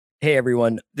Hey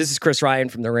everyone, this is Chris Ryan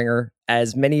from The Ringer.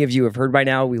 As many of you have heard by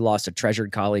now, we lost a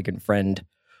treasured colleague and friend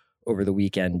over the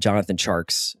weekend. Jonathan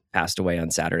Tjarks passed away on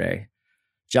Saturday.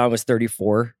 John was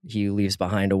 34. He leaves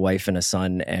behind a wife and a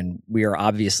son, and we are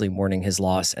obviously mourning his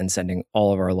loss and sending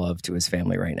all of our love to his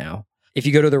family right now. If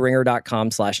you go to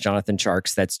theringer.com/Jonathan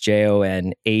Tjarks, that's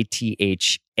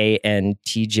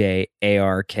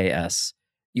JONATHANTJARKS,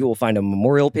 you will find a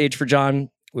memorial page for John,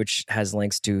 which has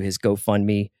links to his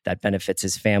GoFundMe that benefits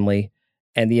his family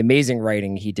and the amazing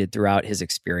writing he did throughout his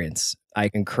experience. I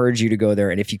encourage you to go there,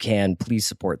 and if you can, please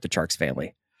support the Tjarks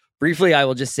family. Briefly, I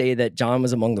will just say that John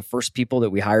was among the first people that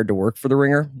we hired to work for The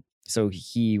Ringer, so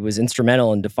he was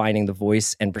instrumental in defining the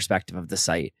voice and perspective of the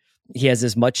site. He has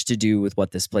as much to do with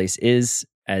what this place is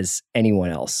as anyone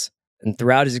else. And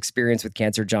throughout his experience with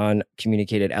cancer, John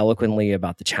communicated eloquently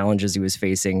about the challenges he was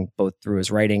facing, both through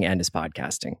his writing and his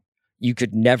podcasting. You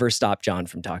could never stop John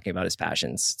from talking about his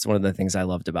passions. It's one of the things I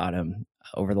loved about him.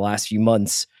 Over the last few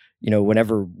months,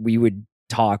 whenever we would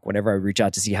talk, whenever I would reach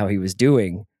out to see how he was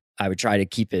doing, I would try to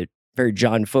keep it very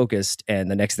John focused.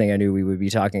 And the next thing I knew, we would be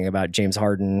talking about James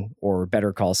Harden or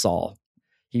Better Call Saul.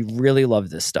 He really loved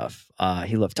this stuff.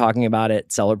 He loved talking about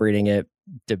it, celebrating it,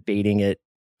 debating it,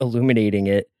 illuminating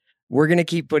it. We're going to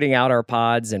keep putting out our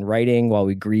pods and writing while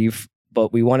we grieve,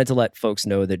 but we wanted to let folks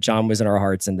know that John was in our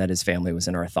hearts and that his family was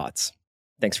in our thoughts.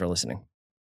 Thanks for listening.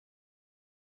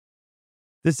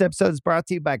 This episode is brought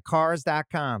to you by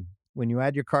Cars.com. When you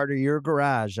add your car to your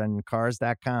garage on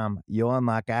Cars.com, you'll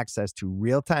unlock access to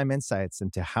real-time insights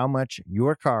into how much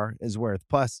your car is worth.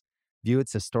 Plus, view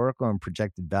its historical and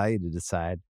projected value to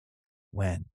decide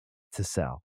when to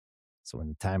sell. So when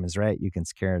the time is right, you can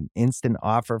secure an instant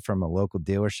offer from a local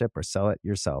dealership or sell it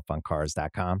yourself on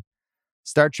Cars.com.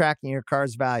 Start tracking your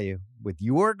car's value with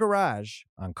your garage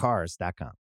on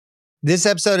Cars.com. This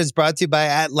episode is brought to you by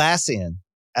Atlassian.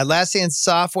 Atlassian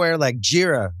software like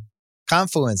Jira,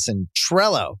 Confluence, and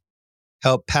Trello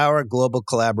help power global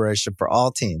collaboration for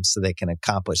all teams so they can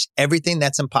accomplish everything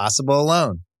that's impossible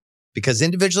alone. Because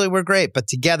individually we're great, but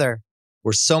together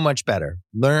we're so much better.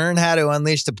 Learn how to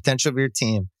unleash the potential of your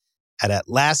team at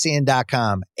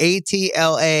Atlassian.com.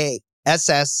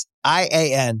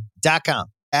 Atlassian.com.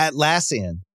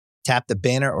 Atlassian. Tap the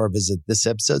banner or visit this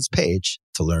episode's page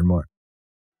to learn more.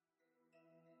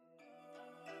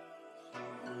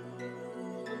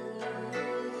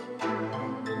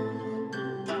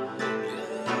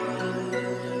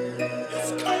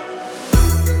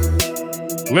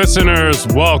 Listeners,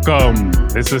 welcome.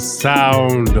 This is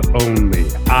Sound Only.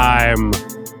 I'm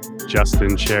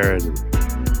Justin Sheridan.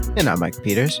 And I'm Mike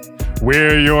Peters.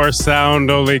 We're your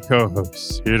Sound Only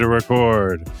co-hosts, here to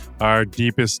record our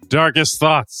deepest, darkest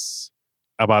thoughts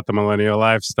about the millennial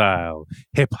lifestyle,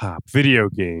 hip-hop, video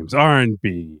games,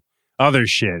 R&B, other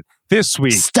shit. This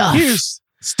week, here's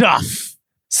stuff.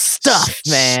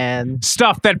 Man.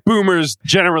 Stuff that boomers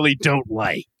generally don't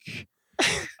like.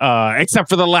 Except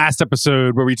for the last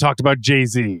episode where we talked about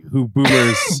Jay-Z, who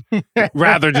boomers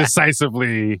rather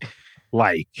decisively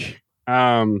like.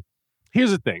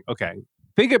 Here's the thing. Okay.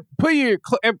 Put your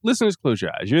listeners, close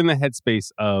your eyes. You're in the headspace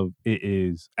of it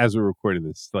is, as we're recording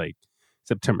this, like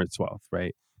September 12th,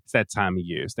 right? It's that time of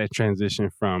year. It's that transition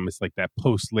from, it's like that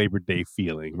post-Labor Day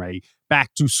feeling, right?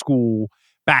 Back to school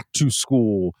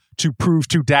to prove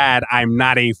to dad I'm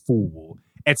not a fool,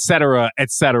 et cetera,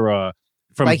 et cetera.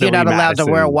 From like Billy you're not allowed Madison.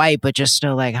 to wear white, but you're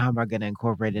still like, how am I going to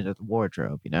incorporate it into the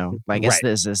wardrobe? Like Right.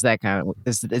 it's that kind of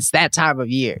it's that time of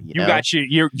year. You know? Got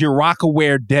your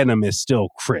Rockaware denim is still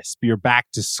crisp. You're back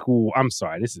to school. I'm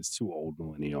sorry, this is too old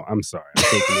millennial. I'm sorry.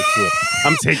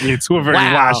 I'm taking it to a very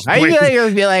washed Are you place. going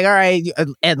to be like, all right,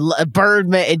 and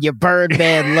Birdman and your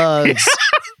Birdman lugs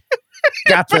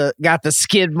got the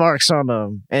skid marks on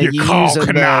them, and Your you Carl use them.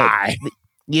 Kanai.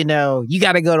 You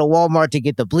got to go to Walmart to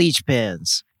get the bleach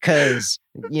pens. Because,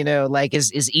 like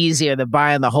it's easier than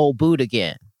buying the whole boot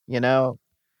again, Your Marvel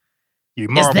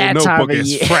that time notebook of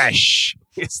is year. fresh.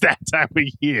 It's that time of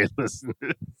year,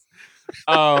 listeners.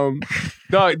 No,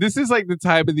 this is like the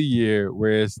time of the year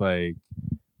where it's like,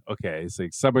 okay, it's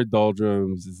like summer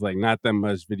doldrums. It's like not that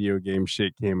much video game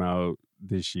shit came out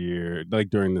this year.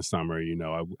 Like during the summer,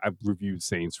 I've reviewed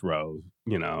Saints Row.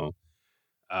 We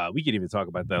could even talk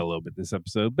about that a little bit this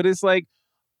episode. But it's like,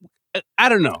 I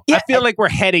don't know. Yeah. I feel like we're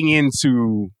heading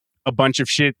into a bunch of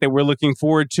shit that we're looking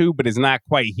forward to, but is not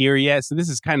quite here yet. So this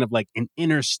is kind of like an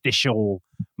interstitial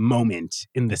moment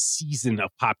in the season of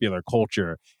popular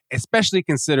culture, especially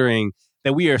considering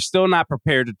that we are still not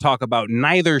prepared to talk about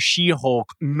neither She-Hulk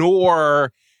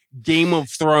nor Game of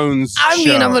Thrones I show.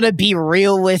 mean, I'm going to be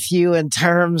real with you in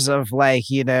terms of like,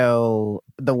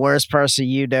 the worst person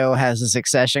you know has a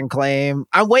succession claim.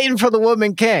 I'm waiting for the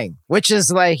woman king, which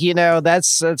is like,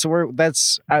 that's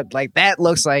like, that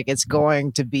looks like it's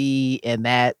going to be in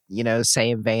that,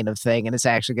 same vein of thing. And it's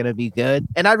actually going to be good.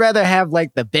 And I'd rather have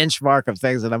like the benchmark of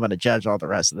things that I'm going to judge all the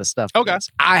rest of the stuff. Okay.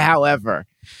 Against. I, however,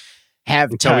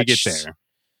 have Until we touched, get there.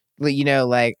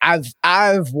 Like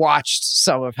I've watched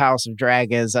some of House of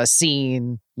Dragons. I've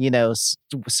seen,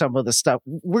 some of the stuff.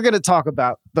 We're going to talk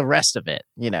about the rest of it,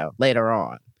 later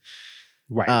on.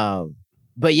 Right.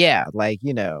 But yeah, like,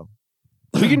 we can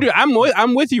do.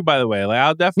 I'm with you, by the way. Like,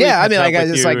 I'll definitely. Yeah, I mean, like, catch up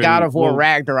it's with like you God and of War we'll-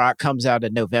 Ragnarok comes out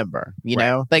in November. You Right.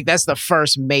 know, like that's the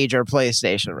first major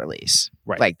PlayStation release,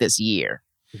 Right. like this year,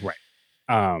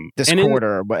 this and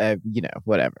quarter, or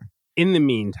whatever. in the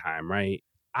meantime, right?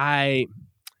 That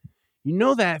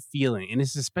feeling, and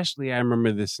it's especially, I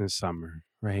remember this in summer,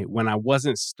 right? When I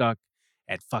wasn't stuck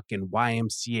at fucking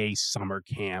YMCA summer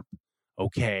camp,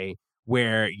 okay,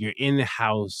 where you're in the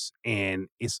house and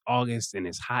it's August and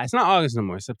it's hot. It's not August no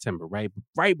more, it's September, right? But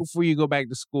right before you go back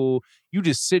to school, you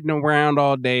just sitting around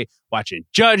all day watching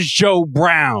Judge Joe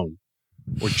Brown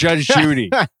or Judge Judy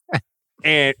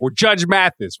or Judge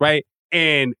Mathis, right?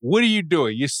 And what are you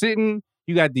doing? You're sitting,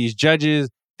 you got these judges,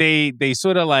 they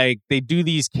sort of like, they do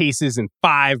these cases in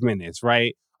 5 minutes,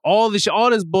 right? All this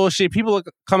bullshit. People are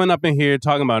coming up in here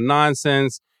talking about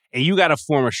nonsense, and you got to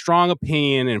form a strong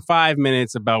opinion in 5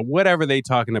 minutes about whatever they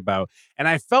talking about. And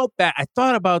I thought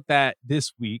about that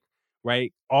this week,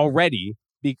 right? Already,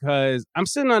 because I'm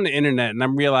sitting on the internet and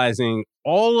I'm realizing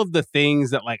all of the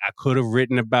things that like I could have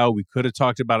written about, we could have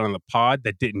talked about on the pod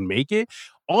that didn't make it.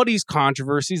 All these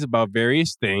controversies about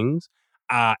various things.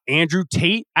 Andrew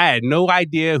Tate, I had no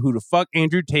idea who the fuck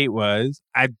Andrew Tate was.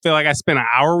 I feel like I spent an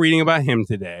hour reading about him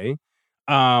today.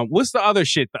 What's the other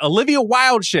shit? The Olivia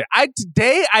Wilde shit.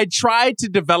 Today I tried to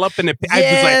develop an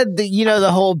opinion. Yeah,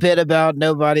 the whole bit about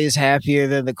nobody's happier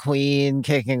than the Queen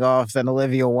kicking off than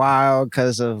Olivia Wilde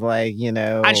because of like,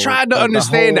 I tried to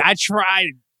understand it. I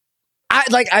tried.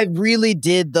 I really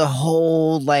did the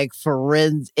whole like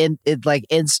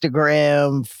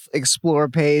Instagram explore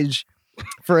page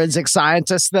forensic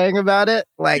scientist thing about it,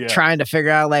 like trying to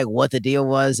figure out like what the deal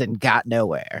was and got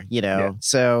nowhere,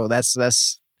 So that's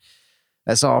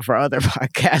all for other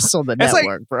podcasts on the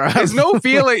network, bro. There's no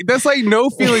feeling. That's like no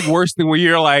feeling worse than when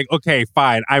you're like, okay,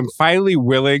 fine, I'm finally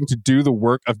willing to do the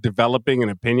work of developing an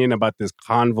opinion about this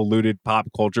convoluted pop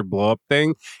culture blow up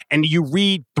thing, and you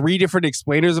read 3 different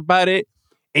explainers about it,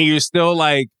 and you're still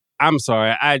like, I'm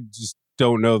sorry, I just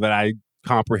don't know that I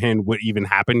comprehend what even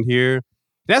happened here.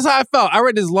 That's how I felt. I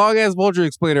read this long ass Vulture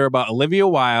explainer about Olivia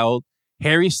Wilde,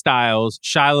 Harry Styles,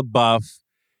 Shia LaBeouf,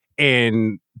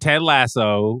 and Ted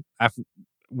Lasso. I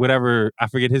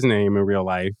forget his name in real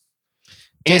life.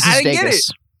 And I didn't get it.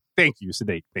 Thank you,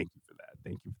 Sadiq. Thank you for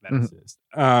that. Assist.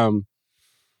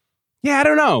 Yeah, I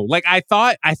don't know. Like I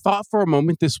thought for a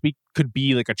moment this week could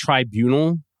be like a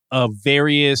tribunal of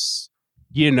various,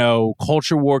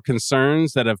 culture war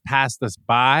concerns that have passed us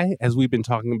by as we've been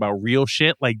talking about real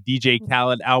shit like DJ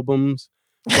Khaled albums,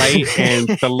 right? and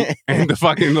the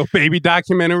fucking Lil Baby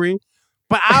documentary.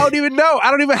 But I don't even know.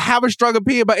 I don't even have a strong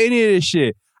opinion about any of this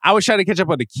shit. I was trying to catch up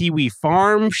on the Kiwi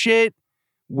Farm shit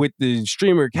with the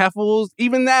streamer Keffals.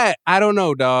 Even that, I don't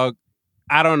know, dog.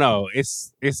 I don't know.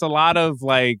 It's a lot of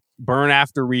like burn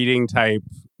after reading type.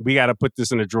 We got to put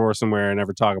this in a drawer somewhere and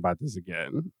never talk about this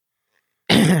again.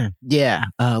 Yeah,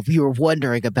 we were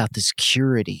wondering about the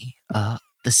security, the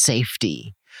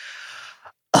safety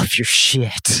of your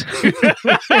shit.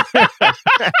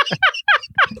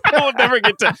 We'll never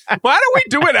get to. Why don't we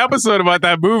do an episode about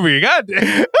that movie? God,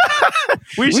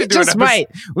 we should do an episode.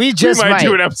 We just might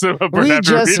do an episode about We that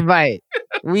just movie. might.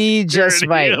 We just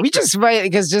might. We just might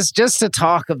because just to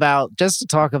talk about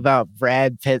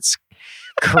Brad Pitt's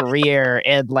career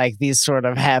and like these sort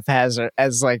of haphazard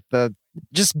as like the.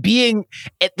 Just being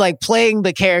it, like playing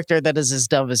the character that is as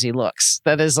dumb as he looks.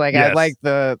 That is like, Yes. I'd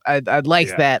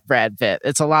like that Brad Pitt.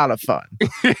 It's a lot of fun.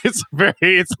 It's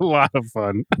a lot of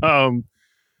fun. I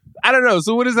don't know.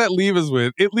 So what does that leave us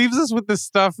with? It leaves us with the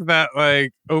stuff that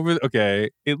like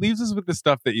it leaves us with the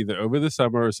stuff that either over the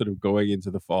summer or sort of going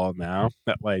into the fall now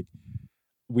that like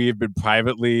we have been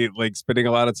privately like spending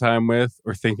a lot of time with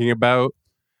or thinking about,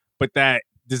 but that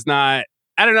does not,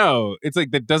 I don't know. It's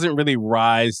like that doesn't really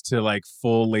rise to like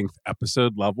full length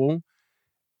episode level.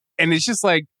 And it's just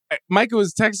like, Micah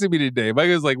was texting me today.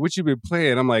 Micah was like, what you been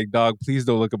playing? I'm like, dog, please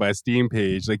don't look at my Steam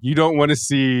page. Like, you don't want to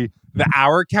see the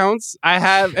hour counts I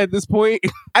have at this point.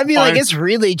 I mean, like, it's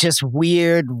really just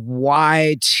weird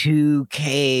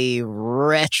Y2K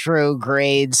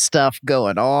retrograde stuff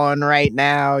going on right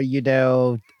now.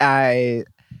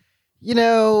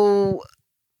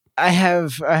 I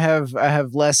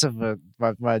have less of a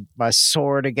my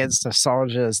sword against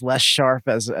nostalgia is less sharp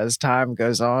as time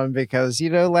goes on, because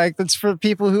like that's for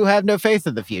people who have no faith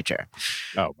in the future.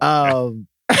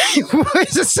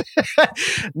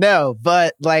 No,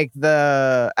 but like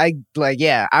I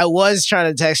was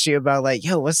trying to text you about like,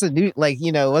 yo, what's the new, like,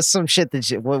 what's some shit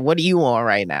that what do you want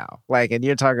right now? Like, and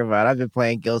you're talking about, I've been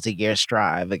playing Guilty Gear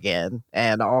Strive again,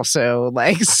 and also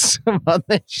like some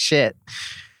other shit.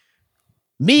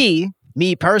 Me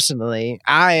personally,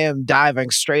 I am diving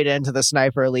straight into the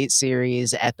Sniper Elite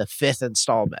series at the 5th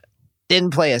installment.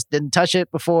 Didn't touch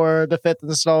it before the 5th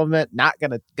installment. Not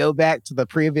going to go back to the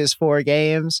previous 4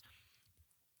 games.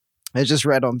 I just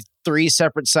read on 3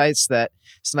 separate sites that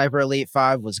Sniper Elite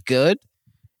 5 was good.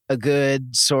 A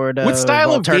good sort of what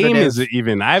style of game is it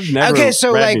even? I've never. Okay,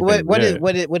 so read like anything.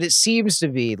 what it seems to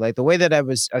be, like the way that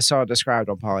I saw it described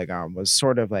on Polygon was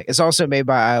sort of like, it's also made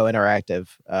by IO Interactive,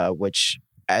 which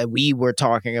we were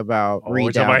talking about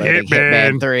re-downloading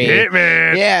Hitman 3.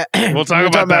 Hitman. Yeah. We'll talk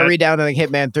about that. Re-downloading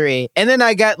Hitman 3. And then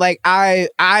I got like, I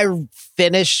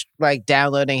finished like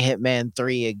downloading Hitman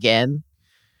 3 again.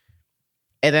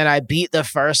 And then I beat the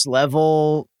first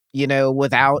level,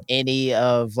 without any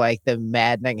of like the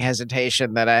maddening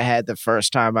hesitation that I had the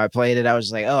first time I played it. I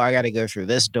was like, oh, I got to go through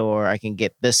this door. I can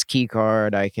get this key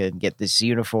card. I can get this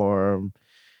uniform,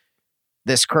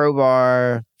 this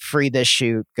crowbar, free this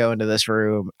chute, go into this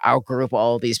room. I'll group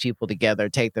all these people together,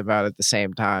 take them out at the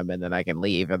same time, and then I can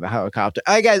leave in the helicopter.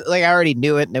 I already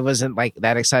knew it, and it wasn't like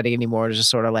that exciting anymore. It was just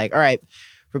sort of like, all right,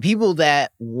 for people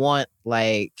that want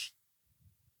like,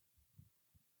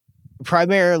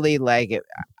 primarily like,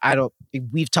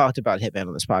 we've talked about Hitman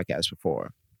on this podcast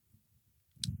before.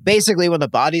 Basically, when the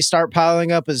bodies start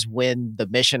piling up is when the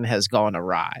mission has gone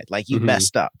awry. Like, you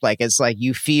messed up. Like, it's like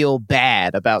you feel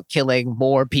bad about killing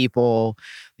more people.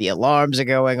 The alarms are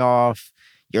going off.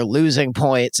 You're losing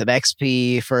points and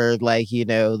XP for like,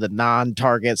 the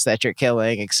non-targets that you're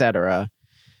killing, etc.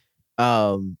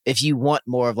 If you want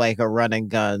more of like a run and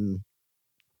gun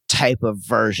type of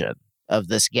version of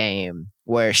this game,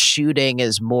 where shooting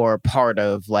is more part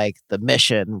of like the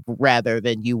mission rather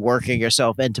than you working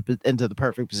yourself into the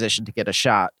perfect position to get a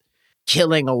shot,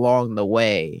 killing along the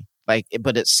way, like,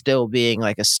 but it's still being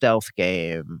like a stealth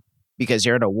game because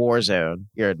you're in a war zone.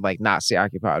 You're in like Nazi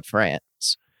occupied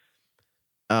France.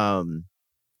 I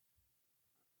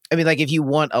mean, like, if you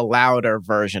want a louder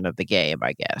version of the game,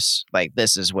 I guess, like,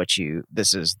 this is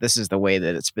the way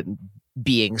that it's been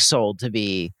being sold to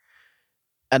be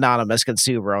anonymous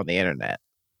consumer on the internet.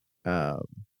 You're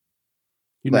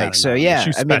like, so yeah,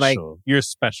 I mean, like, you're a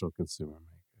special consumer.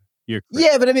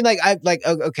 Yeah, but I mean, like,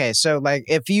 okay, so like,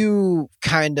 if you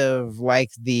kind of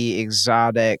like the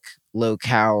exotic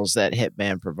locales that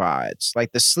Hitman provides,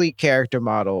 like the sleek character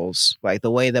models, like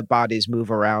the way that bodies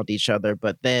move around each other,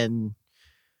 but then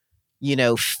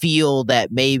feel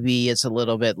that maybe it's a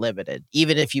little bit limited.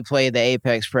 Even if you play the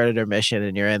Apex Predator mission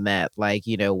and you're in that, like,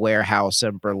 warehouse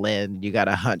in Berlin, you got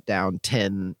to hunt down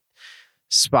 10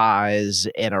 spies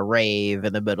in a rave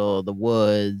in the middle of the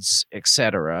woods,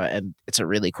 etc. And it's a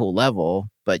really cool level,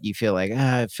 but you feel like,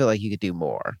 I feel like you could do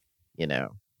more,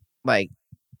 like,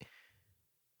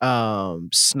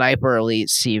 Sniper Elite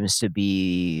seems to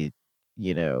be,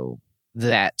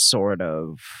 that sort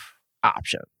of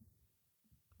option.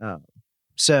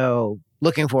 So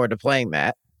looking forward to playing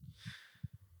that.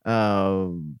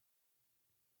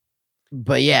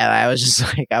 But yeah, I was just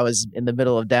like, I was in the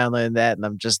middle of downloading that and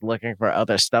I'm just looking for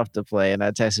other stuff to play. And I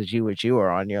texted you what you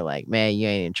were on. You're like, man, you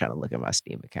ain't even trying to look at my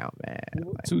Steam account, man.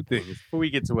 Like, 2 things before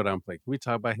we get to what I'm playing. Can we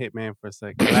talk about Hitman for a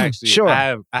second? Actually, sure.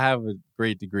 I have a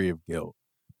great degree of guilt,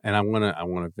 and I want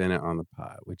to vent it on the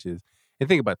pod, which is, and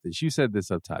think about this. You said this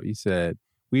up top. You said,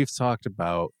 we've talked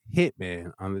about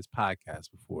Hitman on this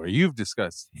podcast before. You've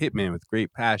discussed Hitman with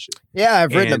great passion. Yeah,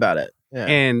 I've written about it.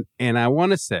 Yeah. And I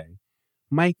want to say,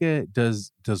 Micah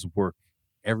does work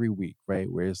every week, right?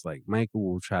 Where it's like, Micah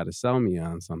will try to sell me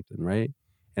on something, right?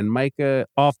 And Micah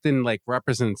often like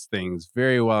represents things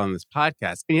very well on this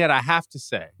podcast. And yet I have to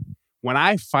say, when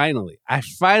I finally,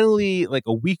 like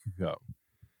a week ago,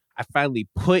 I finally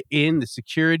put in the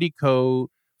security code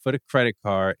for the credit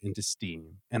card into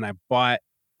Steam, and I bought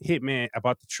Hitman. I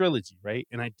bought the trilogy, right?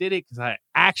 And I did it because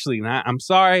I'm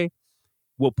sorry.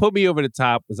 What put me over the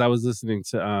top was I was listening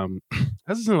to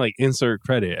like Insert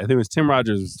Credit. I think it was Tim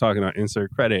Rogers was talking about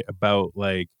Insert Credit about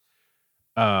like,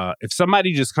 if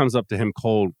somebody just comes up to him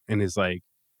cold and is like,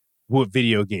 what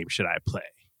video game should I play,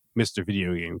 Mr.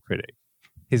 Video Game Critic?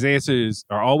 His answers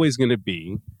are always going to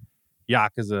be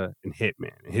Yakuza and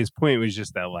Hitman. And his point was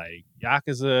just that, like,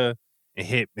 Yakuza and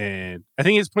Hitman, I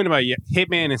think his point about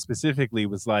Hitman and specifically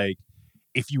was like,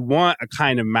 if you want a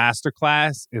kind of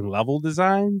masterclass in level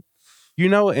design, you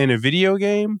know, in a video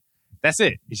game, that's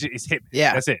it. It's Hitman.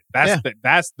 Yeah. That's it.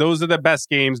 Those are the best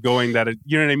games going that,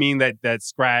 you know what I mean? That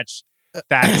scratch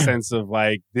that sense of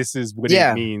like, this is what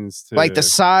it means to like the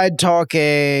side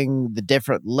talking, the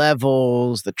different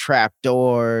levels, the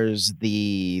trapdoors,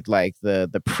 the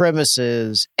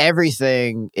premises,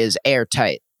 everything is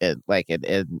airtight in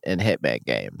Hitman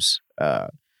games. And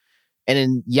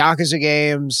in Yakuza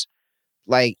games,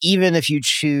 like even if you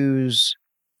choose,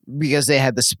 because they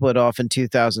had the split off in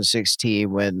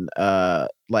 2016 when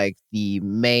like the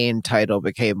main title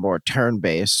became more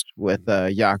turn-based with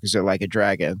Yakuza Like a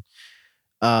Dragon.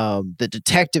 The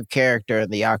detective character in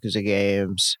the Yakuza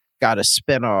games got a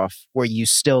spinoff where you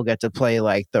still get to play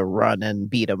like the run and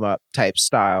beat 'em up type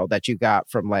style that you got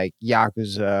from like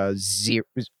Yakuza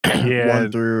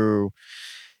 1 through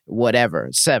whatever,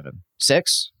 7.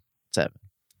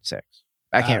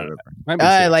 I can't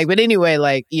remember. But anyway,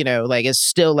 like, you know, like it's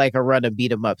still like a run and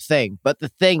beat 'em up thing. But the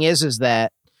thing is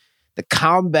that the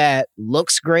combat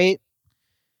looks great.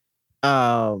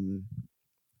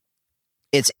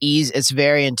 It's easy. It's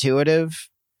very intuitive.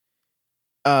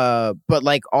 But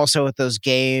like also with those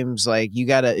games, like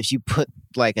if you put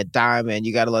like a dime in,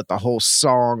 you gotta let the whole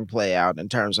song play out in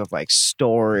terms of like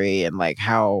story and like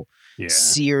how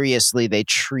seriously they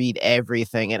treat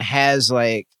everything. It has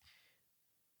like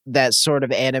that sort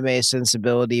of anime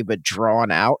sensibility, but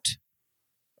drawn out,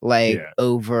 like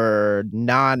over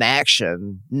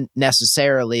non-action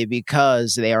necessarily,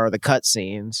 because they are the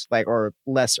cutscenes, like, or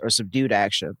less or subdued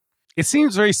action. It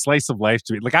seems very slice of life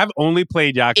to me. Like I've only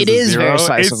played Yakuza 0. It is very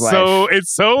slice of life.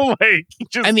 It's so like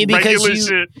just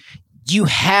because you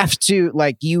have to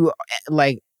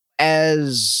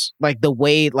as like the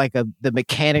way like the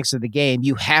mechanics of the game,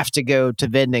 you have to go to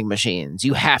vending machines,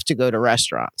 you have to go to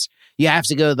restaurants, you have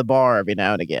to go to the bar every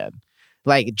now and again,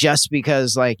 like just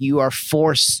because like you are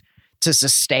forced to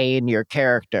sustain your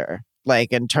character,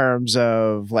 like in terms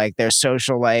of like their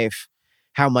social life,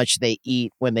 how much they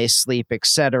eat, when they sleep,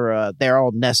 etc. They're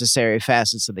all necessary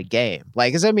facets of the game.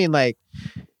 Like, cause I mean, like,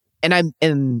 and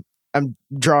I'm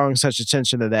drawing such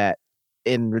attention to that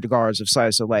in regards of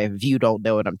slice of life. If you don't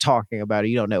know what I'm talking about, or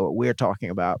you don't know what we're talking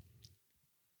about.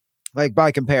 Like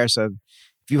by comparison,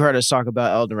 if you've heard us talk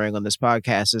about Elden Ring on this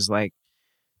podcast, is like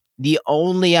the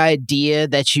only idea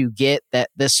that you get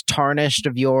that this tarnished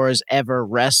of yours ever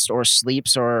rests or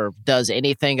sleeps or does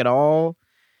anything at all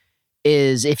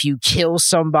is if you kill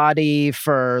somebody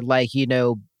for like, you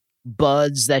know,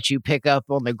 buds that you pick up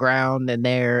on the ground in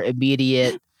their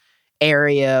immediate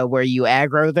area where you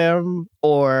aggro them,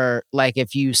 or like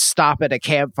if you stop at a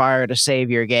campfire to save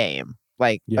your game,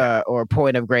 like or a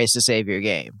point of grace to save your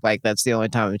game. Like that's the only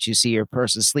time that you see your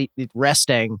person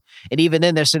resting, and even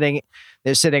then they're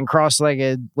sitting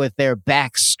cross-legged with their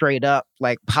back straight up,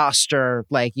 like posture,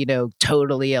 like, you know,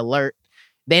 totally alert.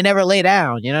 They never lay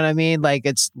down, you know what I mean? Like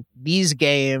these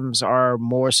games are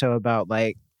more so about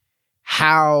like,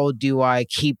 how do I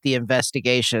keep the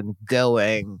investigation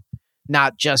going?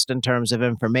 Not just in terms of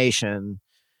information,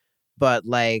 but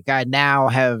like I now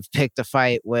have picked a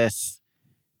fight with,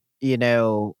 you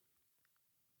know,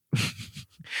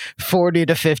 40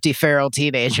 to 50 feral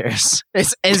teenagers.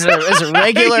 It's a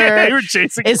regular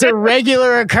it's a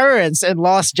regular occurrence in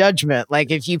Lost Judgment.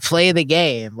 Like if you play the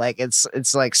game, like it's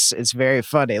very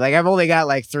funny. Like I've only got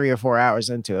like 3 or 4 hours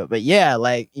into it, but yeah,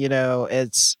 like, you know,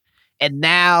 and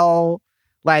now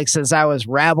like since I was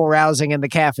rabble rousing in the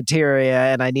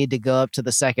cafeteria and I need to go up to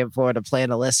the second floor to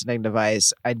plant a listening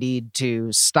device, I need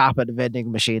to stop at a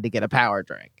vending machine to get a power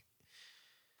drink.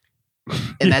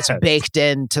 And that's baked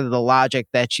into the logic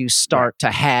that you start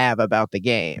to have about the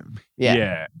game.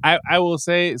 Yeah. I will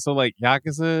say, so like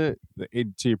Yakuza,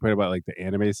 to your point about like the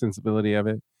anime sensibility of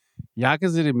it,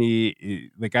 Yakuza to me,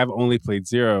 like I've only played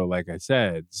 0, like I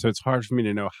said, so it's hard for me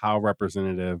to know how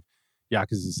representative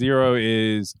Yakuza 0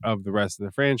 is of the rest of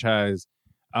the franchise,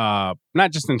 not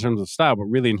just in terms of style, but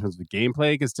really in terms of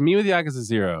gameplay. Because to me, with Yakuza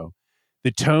 0,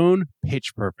 the tone,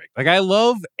 pitch perfect. Like I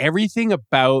love everything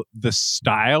about the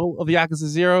style of Yakuza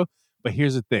 0, but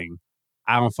here's the thing: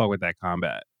 I don't fuck with that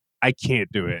combat. I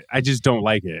can't do it. I just don't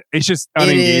like it. It's just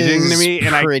unengaging to me,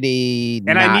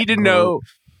 and I need to know.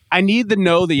 I need to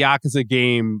know the Yakuza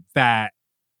game that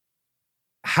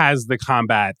has the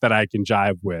combat that I can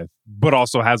jive with, but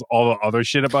also has all the other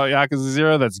shit about Yakuza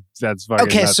 0 that's fucking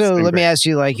okay. So let me great. ask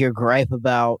you, like, your gripe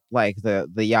about like the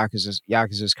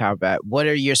Yakuza's combat. What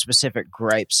are your specific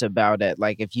gripes about it?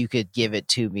 Like, if you could give it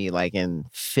to me like in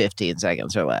 15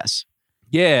 seconds or less.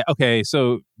 Yeah, okay,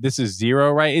 so this is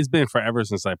Zero, right? It's been forever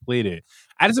since I played it.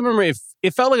 I just remember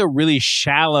it felt like a really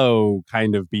shallow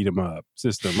kind of beat 'em up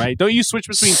system, right? Don't you switch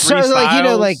between three styles?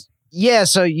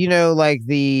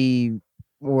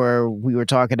 Where we were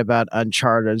talking about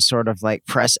Uncharted, sort of like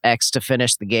press X to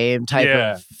finish the game type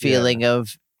of feeling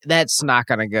of that's not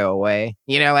going to go away.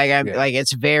 Like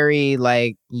it's very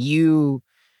like you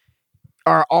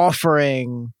are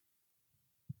offering,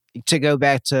 to go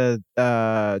back to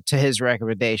his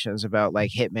recommendations about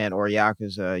like Hitman or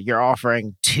Yakuza, you're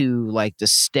offering two like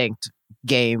distinct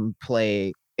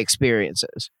gameplay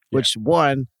experiences, which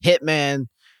one, Hitman,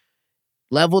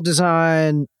 level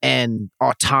design and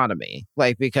autonomy,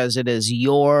 like because it is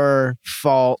your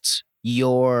fault,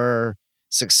 your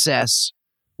success,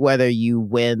 whether you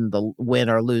win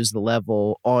or lose the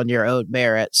level on your own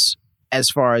merits, as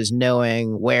far as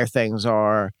knowing where things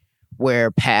are,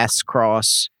 where paths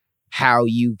cross, how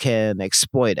you can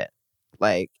exploit it.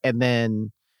 Like, and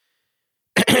then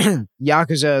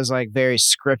Yakuza is like very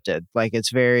scripted. Like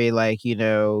it's very like,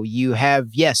 you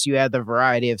have the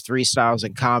variety of three styles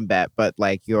in combat, but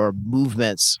like your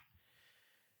movements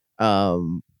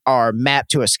are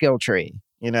mapped to a skill tree.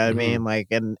 You know what I mean? Like,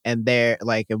 and they're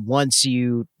like, and once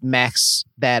you max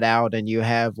that out and you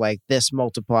have like this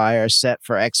multiplier set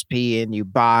for XP and you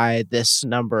buy this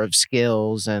number of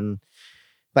skills, and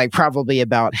like probably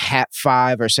about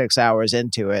 5 or 6 hours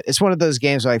into it, it's one of those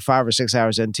games where like 5 or 6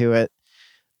 hours into it,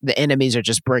 the enemies are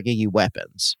just bringing you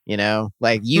weapons,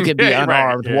 like you could be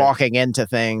unarmed walking into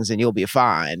things and you'll be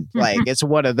fine. Like it's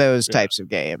one of those types of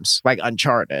games, like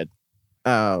Uncharted.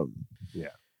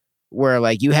 Where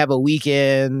like you have a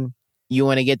weekend, you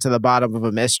want to get to the bottom of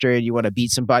a mystery, you want to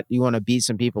beat some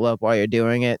people up while you're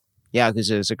doing it.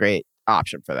 Yakuza is a great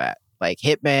option for that. Like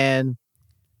Hitman,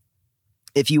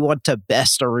 if you want to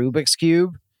best a Rubik's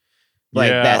Cube,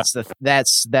 like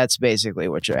that's basically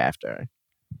what you're after.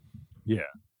 Yeah.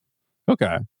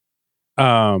 Okay.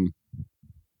 I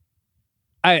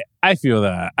feel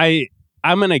that.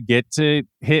 I'm gonna get to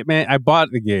Hitman. I bought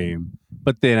the game,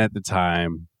 but then at the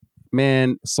time,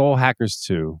 man, Soul Hackers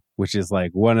 2, which is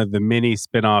like one of the many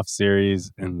spin-off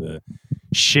series in the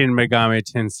Shin Megami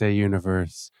Tensei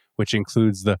universe, which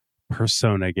includes the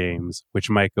Persona games, which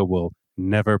Micah will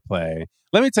never play.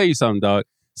 Let me tell you something, dog.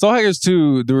 Soul Hackers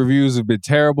 2, the reviews have been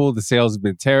terrible. The sales have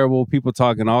been terrible. People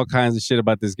talking all kinds of shit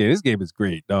about this game. This game is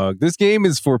great, dog. This game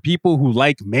is for people who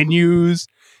like menus.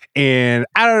 And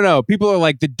I don't know. People are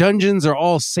like, the dungeons are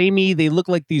all samey. They look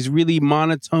like these really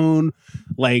monotone,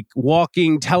 like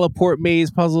walking teleport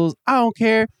maze puzzles. I don't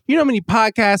care. You know how many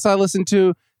podcasts I listen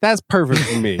to? That's perfect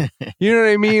for me. You know what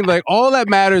I mean? Like, all that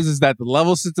matters is that the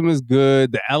level system is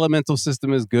good. The elemental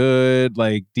system is good.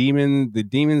 Like, the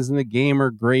demons in the game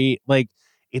are great. Like,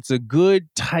 it's a good,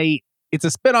 tight, it's a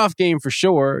spin-off game for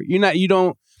sure.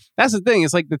 That's the thing.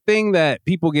 It's like the thing that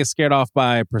people get scared off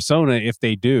by Persona, if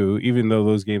they do, even though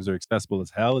those games are accessible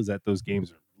as hell, is that those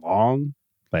games are long.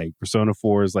 Like Persona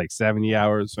 4 is like 70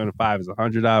 hours. Persona 5 is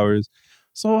 100 hours.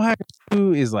 Soul Hackers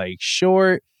 2 is like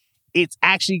short. It's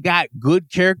actually got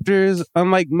good characters,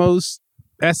 unlike most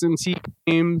SMT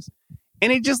games.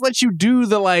 And it just lets you do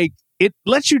it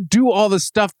lets you do all the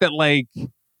stuff that like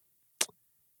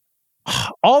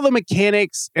all the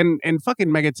mechanics and fucking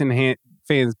Megaton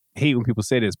fans hate when people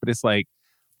say this, but it's like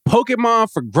Pokemon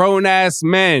for grown-ass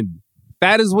men.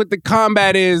 That is what the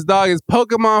combat is, dog. It's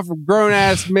Pokemon for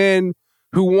grown-ass men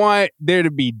who want there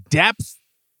to be depth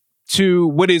to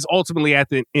what is ultimately, at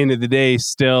the end of the day,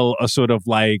 still a sort of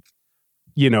like,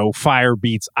 fire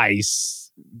beats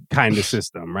ice kind of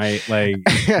system, right? Like,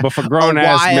 but for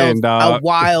grown-ass men, dog. A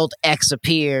wild X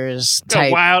appears type.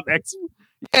 A wild X.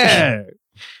 Yeah.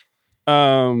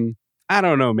 I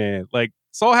don't know, man. Like,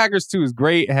 Soul Hackers 2 is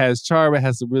great. It has charm. It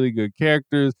has some really good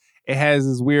characters. It has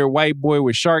this weird white boy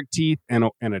with shark teeth and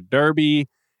a derby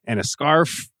and a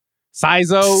scarf.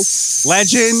 Saizo,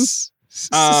 legend.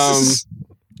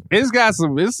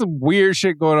 It's some weird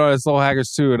shit going on in Soul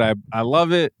Hackers 2, and I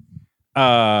love it.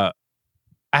 I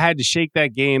had to shake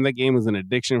that game. That game was an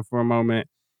addiction for a moment.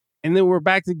 And then we're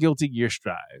back to Guilty Gear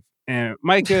Strive. And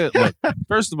Micah, look,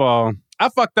 first of all, I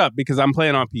fucked up because I'm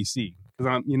playing on PC.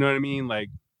 Because you know what I mean? Like,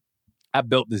 I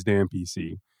built this damn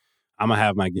PC. I'm going to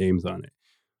have my games on it.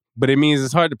 But it means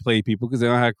it's hard to play people because they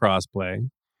don't have crossplay.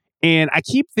 And I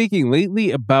keep thinking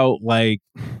lately about like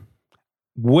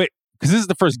because this is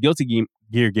the first Guilty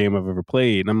Gear game I've ever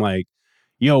played. And I'm like,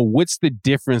 yo, what's the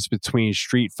difference between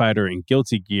Street Fighter and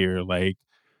Guilty Gear? Like,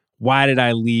 why did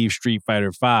I leave Street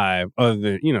Fighter 5? Other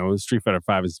than, Street Fighter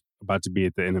 5 is about to be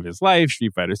at the end of its life.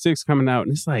 Street Fighter 6 coming out.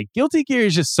 And it's like, Guilty Gear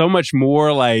is just so much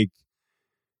more like,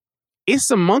 it's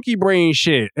some monkey brain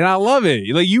shit, and I love it.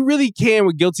 Like, you really can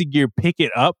with Guilty Gear pick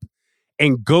it up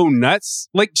and go nuts.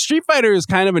 Like, Street Fighter is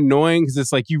kind of annoying because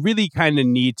it's like you really kind of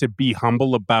need to be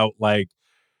humble about like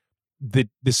the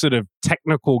sort of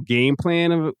technical game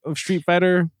plan of Street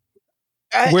Fighter.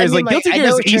 Whereas, like, Guilty Gear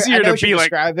is easier to be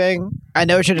like. I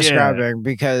know what you're describing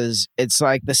because it's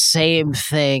like the same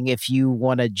thing if you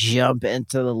want to jump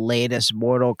into the latest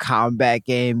Mortal Kombat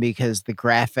game because the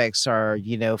graphics are,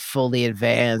 fully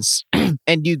advanced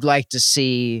and you'd like to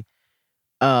see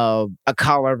a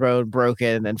collarbone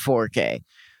broken in 4K.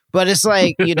 But it's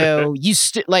like,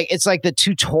 it's like the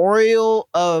tutorial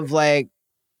of like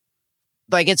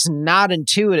it's not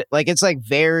intuitive. Like, it's like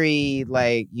very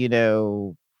like,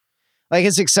 like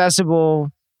it's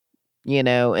accessible,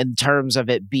 in terms of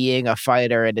it being a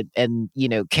fighter and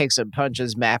kicks and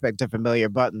punches mapping to familiar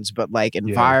buttons, but like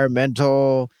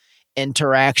environmental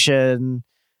interaction,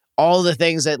 all the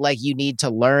things that like you need to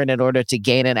learn in order to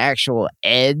gain an actual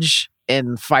edge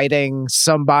in fighting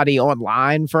somebody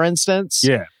online, for instance.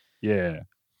 Yeah.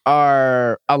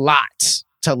 Are a lot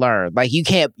to learn. Like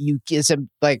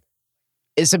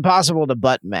it's impossible to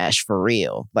button mash for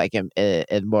real, like in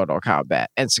Mortal Kombat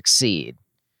and succeed.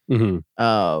 Mm-hmm.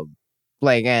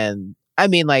 And I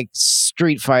mean, like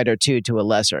Street Fighter 2 to a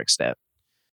lesser extent.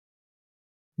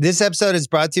 This episode is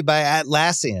brought to you by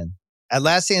Atlassian.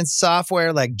 Atlassian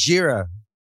software like Jira,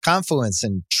 Confluence,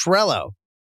 and Trello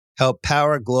help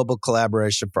power global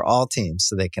collaboration for all teams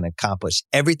so they can accomplish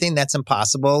everything that's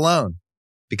impossible alone.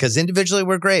 Because individually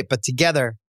we're great, but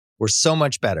together we're so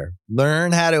much better.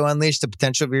 Learn how to unleash the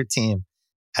potential of your team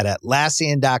at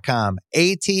Atlassian.com.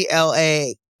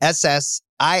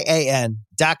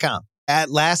 Atlassian.com.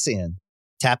 Atlassian.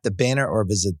 Tap the banner or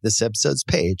visit this episode's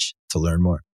page to learn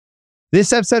more.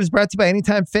 This episode is brought to you by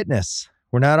Anytime Fitness.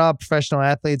 We're not all professional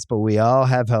athletes, but we all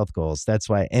have health goals. That's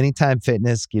why Anytime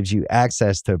Fitness gives you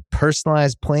access to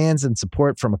personalized plans and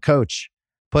support from a coach.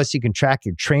 Plus, you can track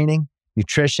your training,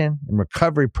 nutrition, and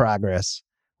recovery progress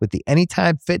with the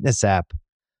Anytime Fitness app,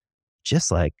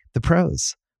 just like the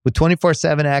pros. With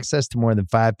 24/7 access to more than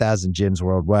 5,000 gyms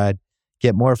worldwide,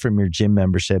 get more from your gym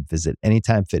membership. Visit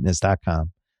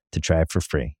anytimefitness.com to try it for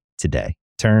free today.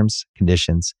 Terms,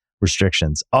 conditions,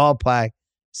 restrictions all apply.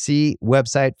 See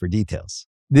website for details.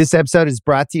 This episode is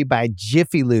brought to you by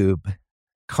Jiffy Lube.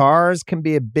 Cars can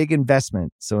be a big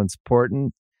investment, so it's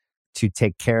important to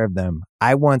take care of them.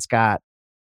 I once got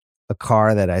a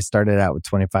car that I started out with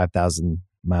 25,000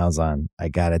 miles on. I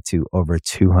got it to over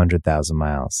 200,000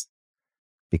 miles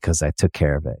because I took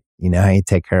care of it. You know how you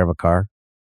take care of a car?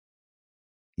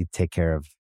 You take care of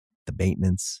the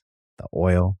maintenance, the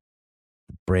oil,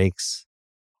 the brakes,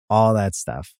 all that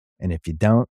stuff. And if you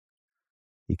don't,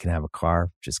 you can have a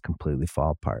car just completely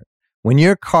fall apart. When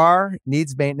your car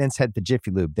needs maintenance, head to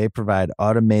Jiffy Lube. They provide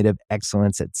automotive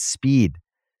excellence at speed.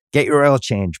 Get your oil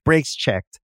change, brakes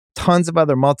checked, tons of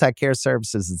other multi-care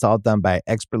services. It's all done by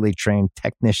expertly trained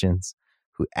technicians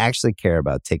who actually care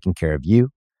about taking care of you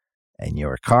and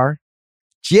your car.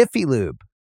 Jiffy Lube,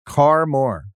 car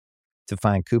more. To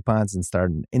find coupons and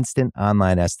start an instant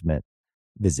online estimate,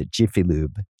 visit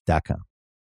jiffylube.com.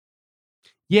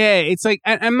 Yeah, it's like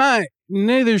I'm not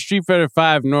neither Street Fighter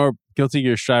 5 nor Guilty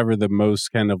Gear Strive are the most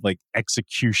kind of like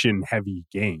execution heavy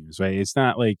games, right? It's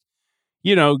not like,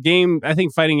 I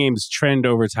think fighting games trend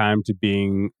over time to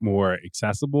being more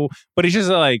accessible, but it's just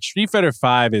like Street Fighter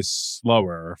 5 is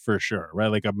slower for sure,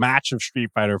 right? Like a match of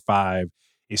Street Fighter 5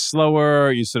 is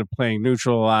slower. You're sort of playing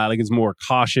neutral a lot, like it's more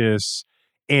cautious.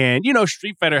 And,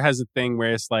 Street Fighter has a thing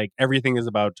where it's like everything is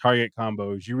about target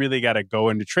combos. You really got to go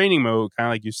into training mode, kind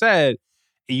of like you said.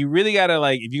 You really got to,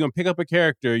 like, if you're going to pick up a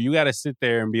character, you got to sit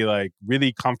there and be, like,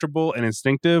 really comfortable and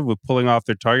instinctive with pulling off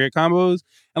their target combos.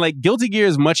 And, like, Guilty Gear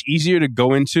is much easier to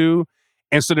go into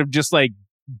and sort of just, like,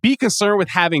 be concerned with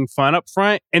having fun up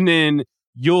front. And then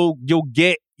you'll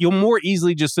more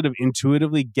easily just sort of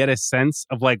intuitively get a sense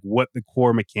of, like, what the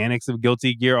core mechanics of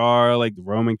Guilty Gear are, like the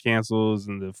Roman cancels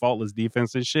and the faultless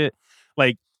defense and shit.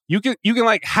 Like, you can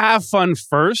like, have fun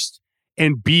first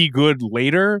and be good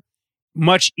later.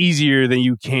 Much easier than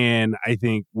you can, I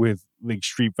think, with like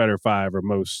Street Fighter 5 or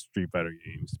most Street Fighter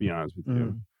games, to be honest with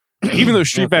you. Even though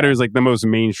Street Fighter is like the most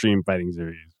mainstream fighting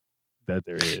series that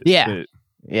there is. Yeah.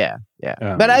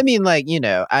 But I mean, like,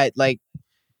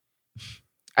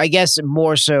 I guess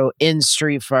more so in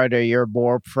Street Fighter, you're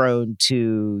more prone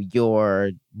to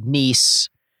your niece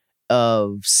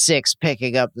of 6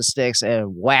 picking up the sticks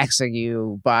and waxing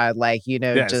you by, like,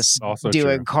 just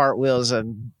doing cartwheels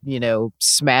and,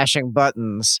 smashing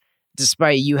buttons,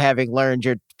 despite you having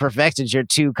perfected your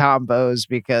 2 combos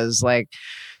because, like,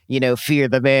 fear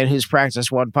the man who's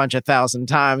practiced one punch 1,000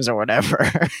 times or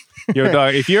whatever. Yo,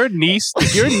 dog, if your niece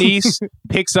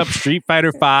picks up Street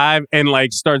Fighter 5 and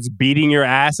like starts beating your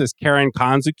ass as Karen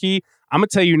Kanzuki, I'm gonna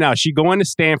tell you now, she going to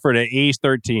Stanford at age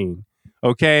 13.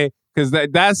 Okay? Because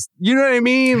that's, you know what I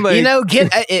mean? Like,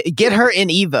 get her in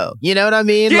Evo. You know what I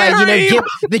mean? Get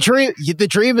the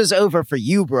dream is over for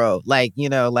you, bro. Like, she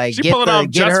pulling off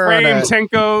just frame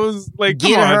Tenkos. Like,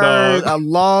 get come on, her dog. a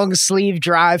long sleeve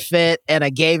dry fit and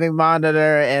a gaming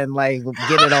monitor and like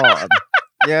get it on.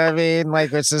 You know what I mean?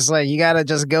 Like, it's just like, you gotta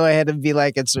just go ahead and be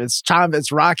like, it's time,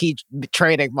 it's Rocky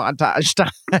training montage time.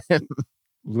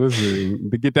 Listen,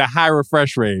 to get that high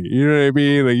refresh rate, you know what I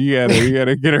mean? Like, you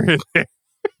gotta get her in there.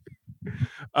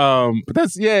 But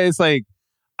it's like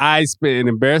I spent an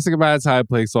embarrassing amount of time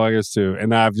playing Sawyers 2, and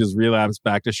now I've just relapsed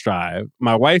back to Strive.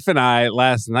 My wife and I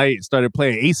last night started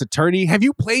playing Ace Attorney. Have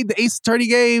you played the Ace Attorney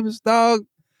games, dog?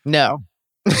 No.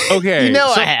 Okay.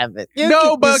 I haven't.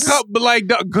 No, but like,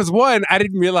 because one, I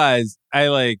didn't realize I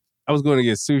was going to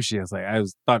get sushi. I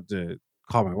was thought to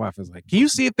call my wife. I was like, can you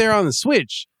see if they're on the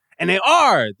Switch? And they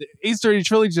are. The Ace Attorney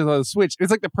Trilogy is on the Switch. It's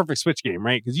like the perfect Switch game,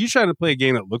 right? Because you're trying to play a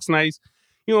game that looks nice.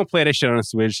 You don't play that shit on a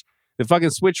Switch. The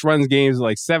fucking Switch runs games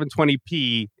like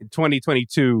 720p in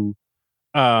 2022.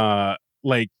 But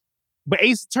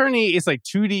Ace Attorney is like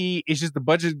 2D. It's just a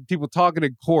bunch of people talking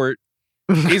in court.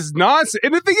 It's nonsense.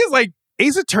 And the thing is, like,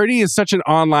 Ace Attorney is such an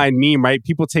online meme, right?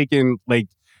 People taking, like,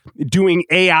 doing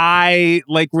AI,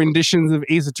 like, renditions of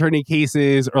Ace Attorney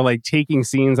cases or, like, taking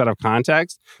scenes out of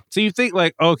context. So you think,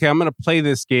 like, okay, I'm going to play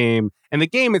this game. And the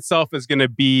game itself is going to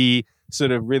be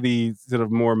sort of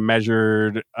more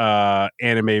measured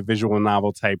anime visual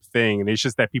novel type thing. And it's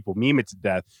just that people meme it to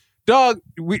death. Dog,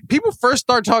 people first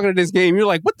start talking to this game, you're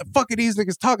like, what the fuck are these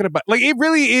niggas talking about? Like, it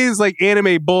really is like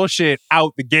anime bullshit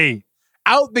out the gate.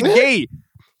 Out the gate.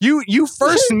 You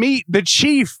first meet the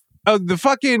chief of the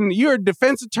fucking, you're a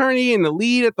defense attorney and the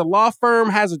lead at the law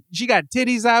firm she got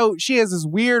titties out. She has this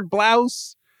weird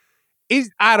blouse.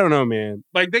 I don't know, man.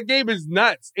 Like, that game is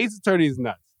nuts. Ace Attorney is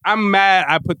nuts. I'm mad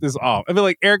I put this off. I feel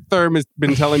like Eric Thurm has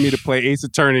been telling me to play Ace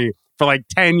Attorney for like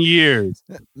 10 years.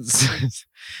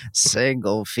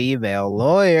 Single female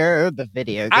lawyer, the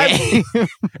video game.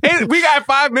 We got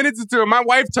 5 minutes into it. My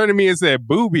wife turned to me and said,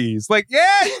 boobies. Like, yeah,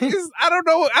 I don't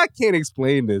know. I can't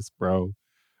explain this, bro.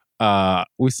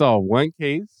 We saw one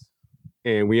case,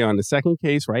 and we on the second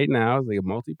case right now. It's like a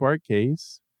multi-part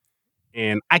case.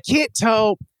 And I can't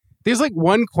tell. There's like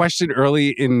one question early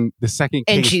in the second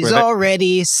case. And she's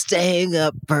already staying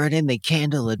up, burning the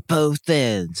candle at both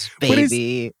ends,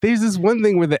 baby. There's this one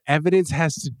thing where the evidence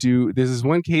has to do, there's this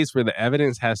one case where the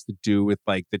evidence has to do with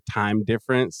like the time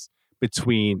difference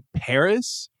between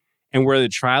Paris and where the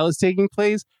trial is taking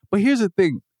place. But here's the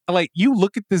thing. Like, you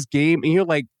look at this game and you're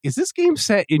like, is this game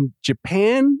set in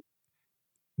Japan,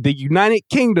 the United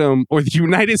Kingdom, or the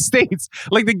United States?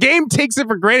 Like, the game takes it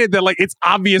for granted that like it's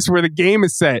obvious where the game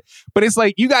is set, but it's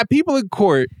like you got people in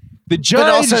court. The judge, but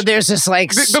also there's this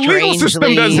like the legal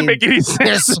system doesn't make any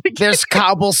sense. There's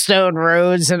cobblestone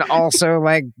roads and also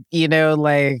like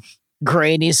like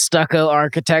grainy stucco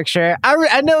architecture.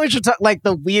 I know what you're talking, like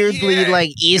the weirdly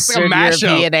like Eastern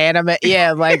European anime.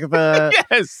 Yeah, like the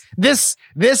yes.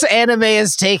 This anime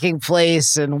is taking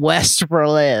place in West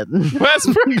Berlin. West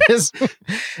Berlin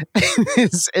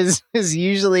is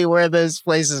usually where those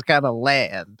places kind of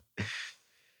land.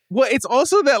 Well, it's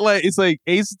also that like it's like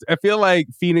Ace. I feel like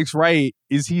Phoenix Wright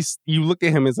you look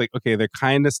at him as like, okay, they're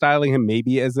kind of styling him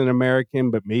maybe as an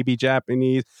American, but maybe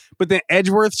Japanese. But then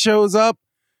Edgeworth shows up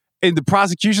in the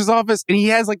prosecution's office, and he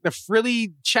has like the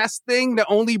frilly chest thing that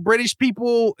only British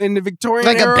people in the Victorian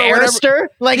like era, a barrister.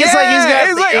 Like yeah, it's like he's got.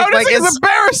 It's like, oh, this is a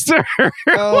barrister.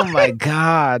 Oh my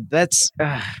god, that's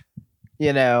I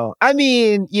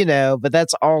mean, but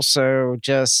that's also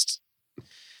just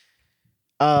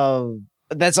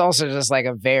like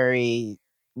a very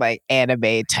like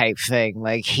anime type thing.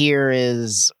 Like, here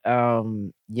is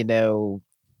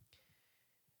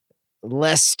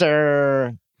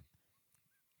Lester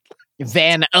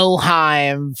Van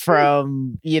Oheim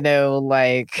from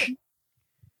the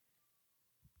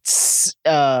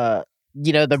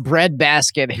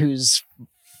breadbasket whose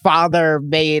father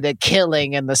made a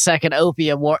killing in the Second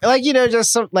Opium War. Like,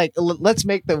 just some like let's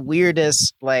make the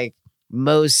weirdest, like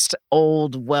most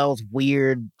old wealth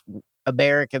weird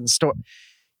American story.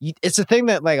 It's a thing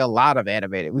that like a lot of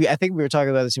animated. I think we were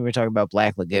talking about this when we were talking about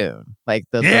Black Lagoon. Like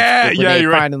they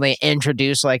finally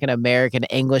introduce like an American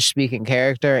English speaking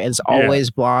character, and it's always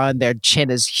blonde. Their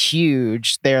chin is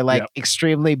huge. They're like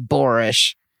extremely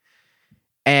boorish,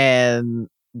 and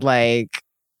like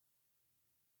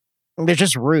They're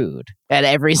just rude at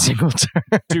every single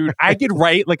turn. Dude, I could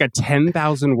write like a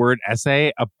 10,000 word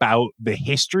essay about the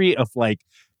history of like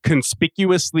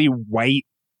conspicuously white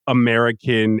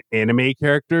American anime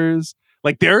characters.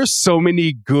 Like there are so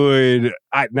many good.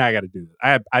 I got to do this.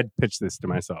 I'd pitch this to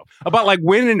myself about like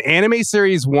when an anime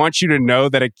series wants you to know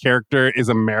that a character is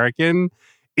American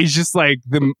is just like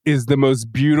the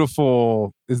most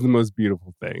beautiful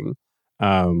thing.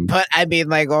 But I mean,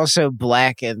 like, also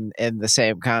black in the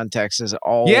same context is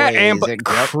always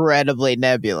incredibly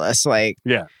nebulous. Like,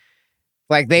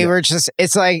 they were just.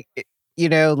 It's like, you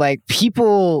know, like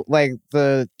people like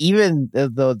the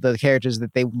characters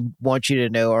that they want you to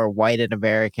know are white and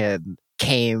American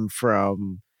came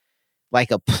from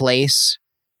like a place.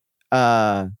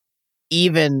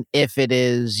 Even if it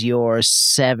is your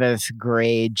 7th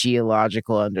grade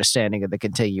geological understanding of the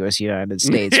contiguous United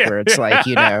States, where it's like,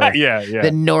 you know, the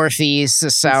Northeast, the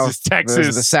South,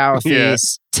 Texas, the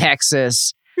Southeast,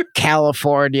 Texas,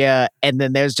 California, and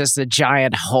then there's just a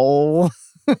giant hole.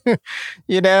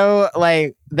 You know,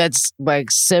 like that's like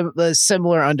the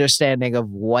similar understanding of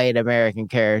white American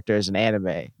characters in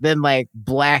anime. Then like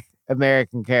black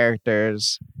American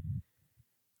characters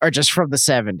are just from the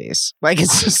 70s. Like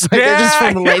it's just like they're just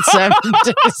from the late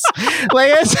 70s.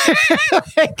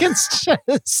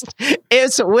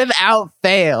 It's without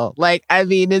fail. Like, I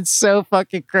mean, it's so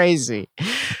fucking crazy.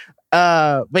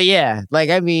 But yeah, like,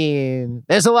 I mean,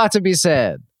 there's a lot to be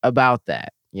said about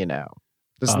that, you know.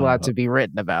 There's a lot to be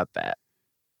written about that.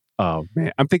 Oh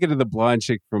man, I'm thinking of the blonde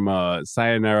chick from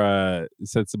Sayonara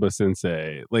Setsubo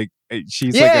Sensei. Like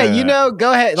she's you know,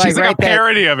 go ahead. She's like a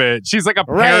parody of it. She's like a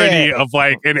parody of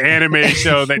like an anime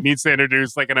show that needs to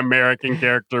introduce like an American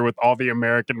character with all the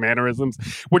American mannerisms,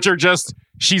 which are just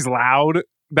she's loud.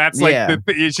 That's like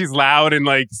she's loud and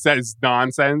like says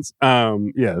nonsense.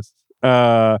 Yes.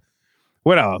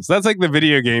 What else? That's like the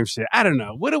video game shit. I don't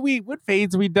know. What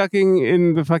fades are we ducking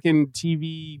in the fucking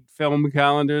TV film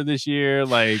calendar this year?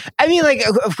 Like, I mean, like,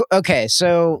 okay,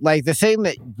 so like the thing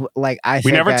that like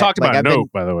we never talked about Nope,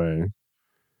 by the way.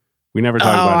 We never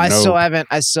talked about Nope.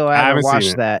 I still haven't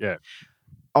watched that. Yeah.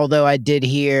 Although I did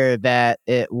hear that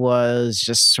it was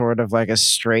just sort of like a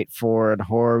straightforward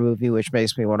horror movie, which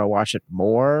makes me want to watch it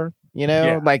more. You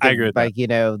know, I agree with that. You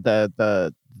know,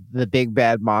 the big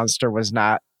bad monster was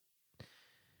not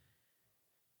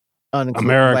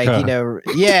America. Like, you know,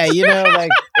 you know, like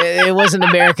it wasn't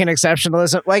American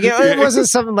exceptionalism. Like it wasn't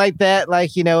something like that.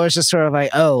 Like, you know, it's just sort of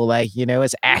like, oh, like, you know,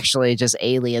 it's actually just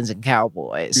aliens and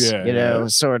cowboys, you know,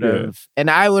 sort of. And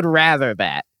I would rather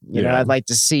that, you know, I'd like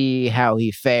to see how he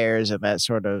fares in that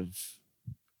sort of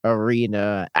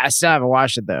arena. I still haven't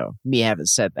watched it though. Me haven't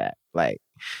said that. Like,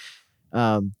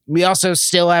 we also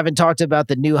still haven't talked about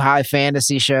the new high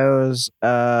fantasy shows,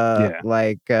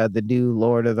 like the new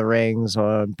Lord of the Rings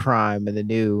on Prime and the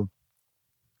new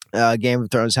Game of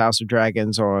Thrones House of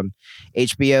Dragons on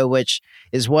HBO, which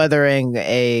is weathering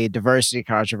a diversity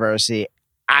controversy.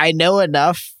 I know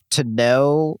enough to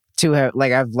know to have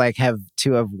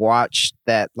watched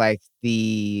that like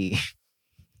the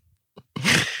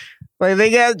like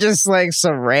they got just like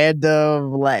some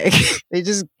random like they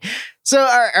just so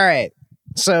all right.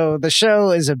 So the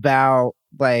show is about,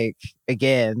 like,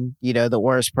 again, you know, the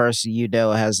worst person you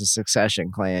know has a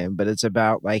succession claim, but it's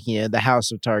about, like, you know, the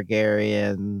House of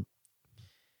Targaryen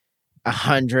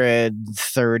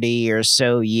 130 or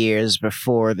so years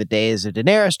before the days of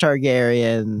Daenerys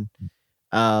Targaryen,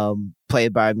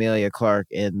 played by Emilia Clarke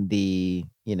in the,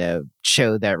 you know,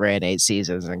 show that ran 8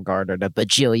 seasons and garnered a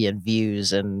bajillion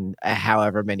views and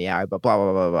however many, blah, blah,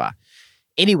 blah, blah, blah.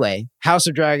 Anyway, House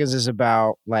of Dragons is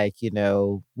about, like, you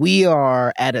know, we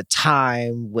are at a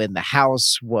time when the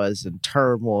house was in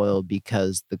turmoil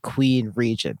because the Queen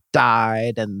Regent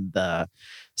died and the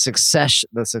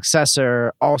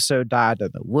successor also died in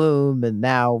the womb, and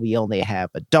now we only have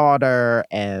a daughter,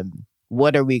 and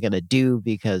what are we going to do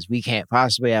because we can't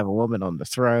possibly have a woman on the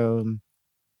throne?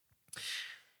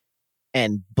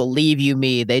 And believe you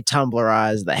me, they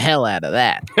Tumblrize the hell out of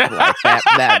that. Like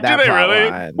that Do they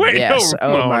really? Line. Wait, yes.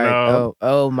 no.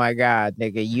 Oh my God,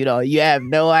 nigga. You have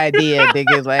no idea,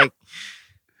 nigga. Like,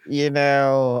 you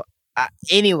know.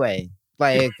 Anyway,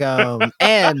 like,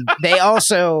 and they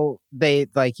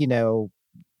like, you know,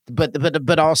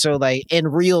 but also like in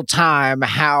real time,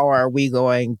 how are we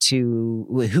going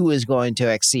to? Who is going to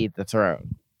exceed the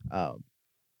throne?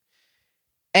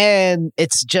 And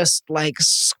it's just like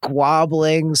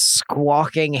squabbling,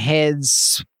 squawking heads,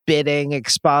 spitting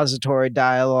expository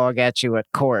dialogue at you at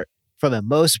court for the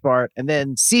most part. And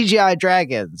then CGI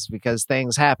dragons because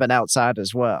things happen outside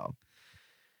as well.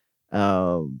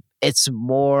 It's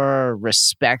more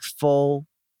respectful,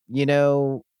 you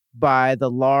know, by the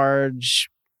large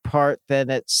part than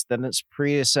its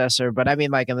predecessor, but I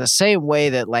mean, like, in the same way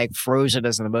that like Frozen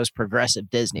is the most progressive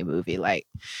Disney movie, like,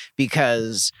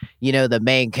 because the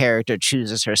main character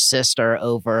chooses her sister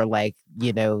over, like,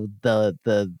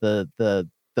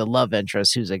 the love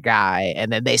interest who's a guy,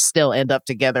 and then they still end up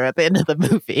together at the end of the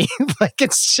movie. Like,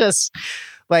 it's just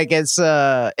like it's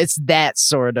that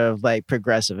sort of like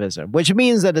progressivism, which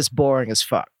means that it's boring as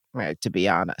fuck, right, to be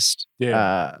honest.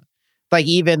 Like,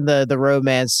 even the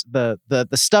romance, the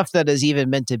stuff that is even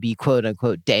meant to be quote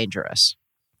unquote dangerous.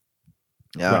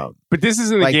 Right. But this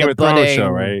isn't a like Game of Thrones show,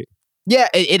 right? Yeah,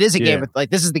 it is a Game of, like,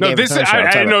 this is the Game of Thrones show.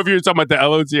 I didn't know if you were talking about the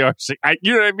LOTR shit.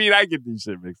 You know what I mean? I get these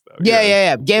shit mixed up.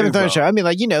 Yeah. Game of Thrones show. I mean,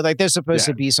 like, like, there's supposed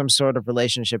to be some sort of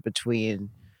relationship between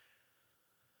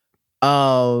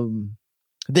the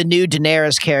new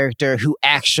Daenerys character, who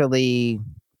actually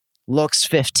looks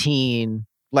 15,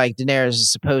 like Daenerys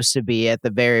is supposed to be at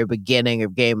the very beginning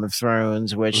of Game of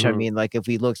Thrones, which, I mean, like, if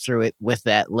we look through it with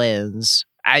that lens,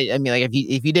 I mean, like,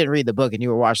 if you didn't read the book and you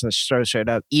were watching the show straight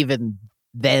up, even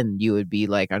then you would be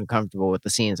like uncomfortable with the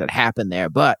scenes that happen there.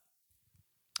 But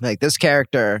like, this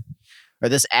character or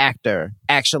this actor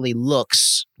actually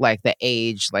looks like the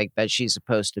age like that she's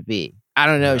supposed to be. I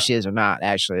don't know if she is or not,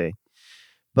 actually,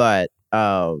 but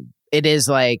it is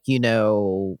like,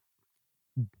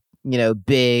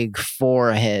 big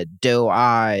forehead, doe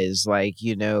eyes, like,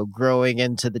 growing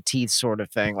into the teeth sort of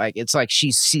thing. Like, it's like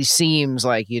she seems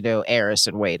like, heiress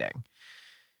in waiting.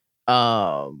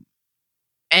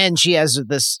 And she has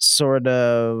this sort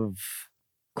of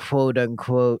quote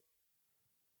unquote,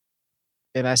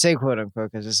 and I say quote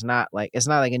unquote because it's not like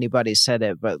anybody said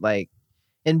it, but like,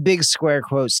 in big square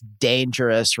quotes,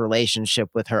 dangerous relationship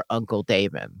with her uncle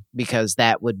Daemon, because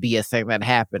that would be a thing that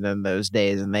happened in those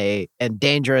days. And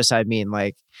dangerous, I mean,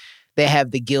 like, they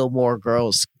have the Gilmore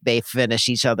Girls, they finish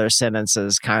each other's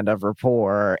sentences kind of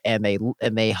rapport, and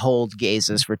they hold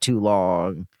gazes for too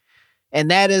long. And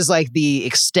that is like the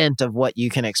extent of what you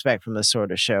can expect from this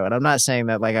sort of show. And I'm not saying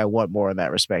that like I want more in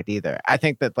that respect either. I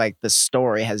think that like the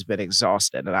story has been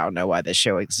exhausted, and I don't know why this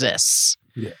show exists.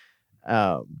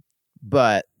 Yeah.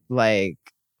 But like,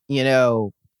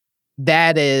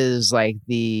 that is like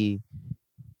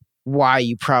why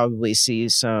you probably see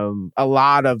a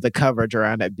lot of the coverage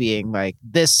around it being like,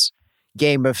 this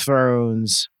Game of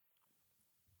Thrones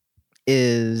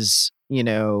is,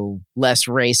 less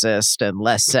racist and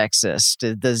less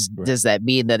sexist. Does that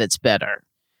mean that it's better?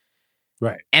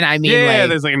 Right. And I mean,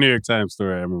 there's like a New York Times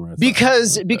story. I remember.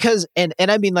 Because and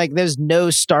I mean, like, there's no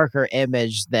starker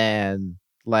image than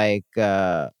like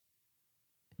a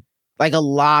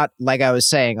lot, like I was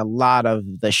saying, a lot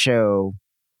of the show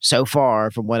so far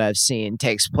from what I've seen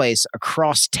takes place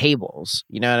across tables.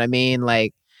 You know what I mean?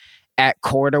 Like, at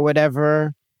court or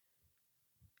whatever.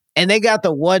 And they got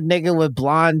the one nigga with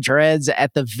blonde dreads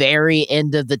at the very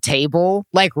end of the table,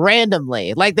 like,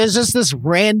 randomly. Like, there's just this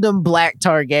random black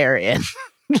Targaryen.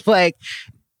 Like,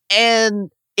 and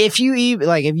if you even,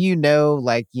 like, if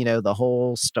the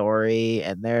whole story,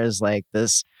 and there's like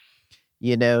this,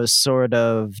 sort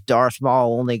of Darth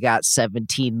Maul only got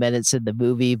 17 minutes in the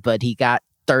movie, but he got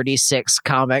 36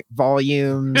 comic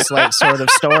volumes, like, sort of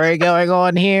story going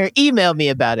on here. Email me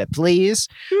about it, please.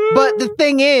 But the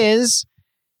thing is,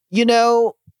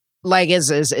 like,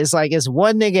 it's like, it's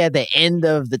one nigga at the end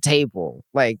of the table,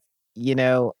 like,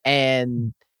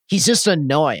 and he's just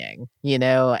annoying,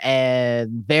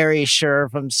 and very sure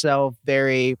of himself,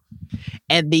 and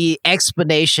the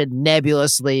explanation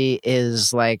nebulously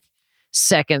is like,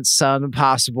 second son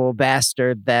possible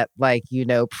bastard that, like,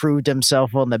 proved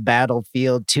himself on the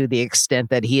battlefield to the extent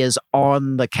that he is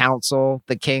on the council,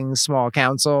 the king's small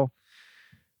council.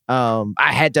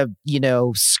 I had to,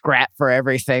 scrap for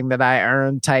everything that I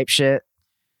earned type shit.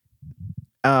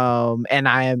 And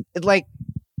I am like,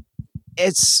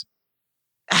 it's,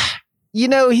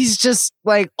 he's just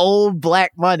like old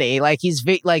black money. Like, he's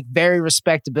like very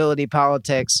respectability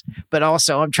politics, but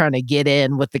also I'm trying to get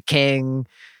in with the king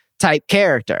type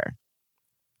character.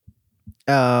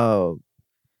 What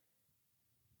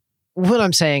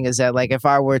I'm saying is that, like, if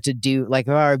I were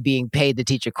being paid to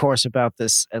teach a course about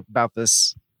this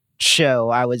show,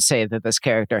 I would say that this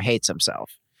character hates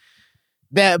himself.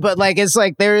 But like, it's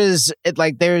like there's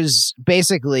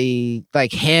basically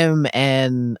like him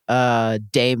and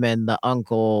Daemon, the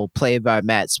uncle, played by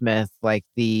Matt Smith, like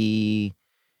the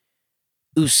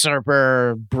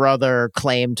usurper brother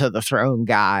claim to the throne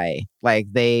guy. Like,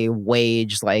 they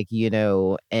wage, like,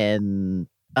 an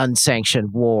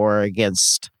unsanctioned war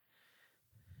against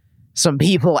some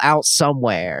people out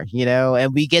somewhere,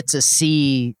 and we get to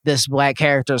see this black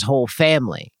character's whole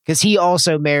family, because he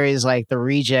also marries like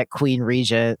the queen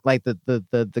regent, like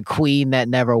the queen that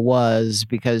never was,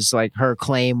 because like her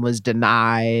claim was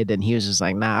denied, and he was just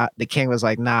like, nah. The king was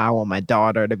like, nah, I want my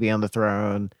daughter to be on the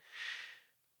throne,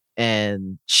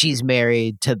 and she's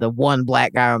married to the one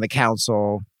black guy on the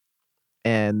council,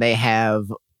 and they have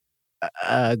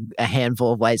a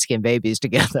handful of light-skinned babies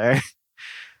together.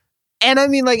 And I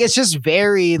mean, like, it's just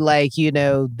very like,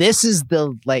 this is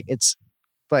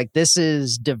this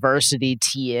is diversity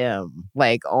TM,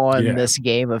 like on this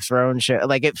Game of Thrones show.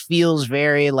 Like, it feels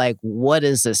very like, what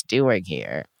is this doing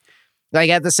here? Like,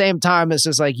 at the same time, it's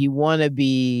just like, you want to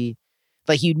be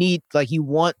like, you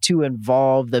want to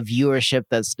involve the viewership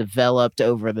that's developed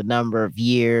over the number of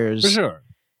years. For sure.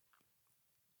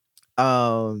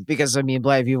 Because I mean,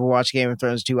 black people watch Game of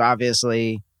Thrones too,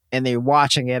 obviously, and they're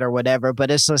watching it or whatever,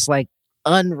 but it's just like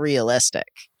unrealistic,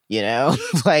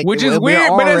 like, which is we're weird,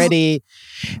 already.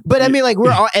 But I mean, like,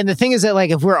 and the thing is that,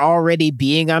 like, if we're already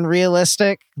being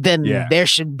unrealistic, then there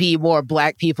should be more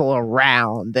black people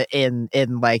around in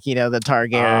like, the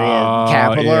Targaryen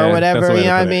capital or whatever. You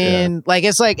know what I mean? Yeah. Like,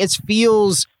 it's like,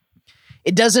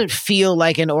 it doesn't feel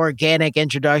like an organic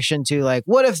introduction to, like,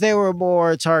 what if there were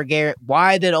more Targaryen?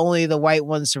 Why did only the white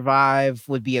ones survive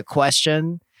would be a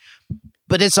question.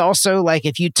 But it's also like,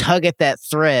 if you tug at that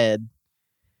thread,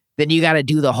 then you got to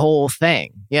do the whole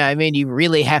thing. Yeah, I mean, you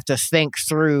really have to think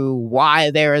through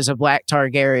why there is a black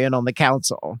Targaryen on the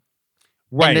council.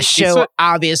 Right. And the show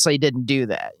obviously didn't do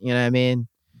that. You know what I mean?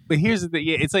 But here's the thing.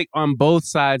 Yeah, it's like on both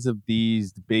sides of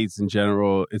these debates in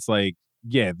general, it's like,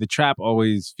 yeah, the trap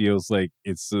always feels like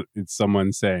it's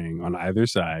someone saying on either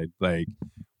side, like,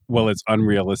 well, it's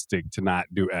unrealistic to not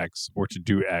do X or to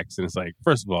do X. And it's like,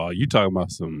 first of all, you talking about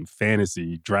some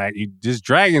fantasy just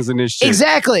dragons in this shit.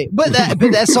 Exactly. But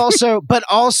that's also like,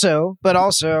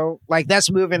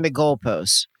 that's moving the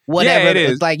goalposts. Whatever. Yeah, it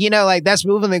is. Like, like, that's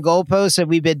moving the goalposts, and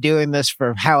we've been doing this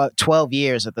for 12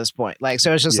 years at this point. Like,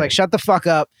 so it's just like, shut the fuck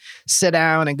up, sit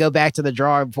down, and go back to the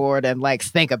drawing board and like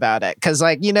think about it. Cause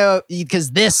like,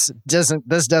 because this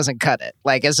doesn't cut it.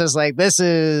 Like, it's just like, this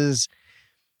is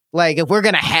like, if we're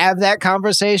gonna have that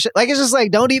conversation, like, it's just like,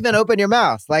 don't even open your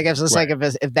mouth. Like, it's just like,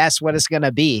 if that's what it's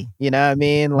gonna be, you know what I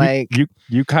mean? Like,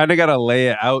 you kind of gotta lay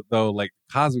it out though, like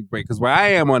cosmic brain, because where I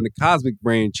am on the cosmic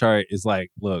brain chart is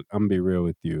like, look, I'm gonna be real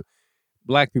with you.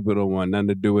 Black people don't want nothing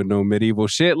to do with no medieval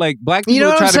shit. Like, black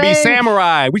people try to be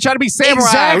samurai. We try to be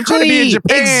samurai. Exactly. We try to be in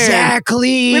Japan.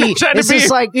 Exactly. It's just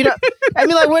like, I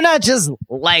mean, like, we're not just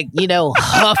like,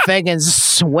 huffing and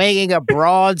swinging a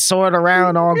broadsword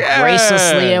around all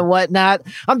graciously and whatnot.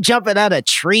 I'm jumping out of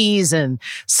trees and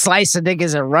slicing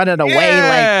niggas and running away.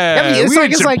 Like, I mean,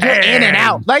 it's like you're in and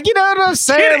out. Like, you know what I'm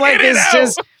saying? Like, it's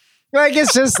just. Like,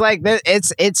 it's just like,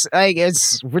 it's like,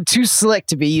 we're too slick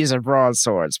to be using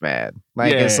broadswords, man.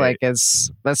 Like, it's like, that's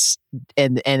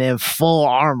in full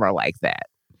armor like that.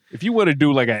 If you want to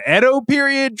do like an Edo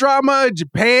period drama,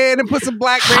 Japan, and put some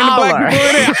black black people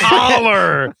in it,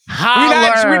 holler.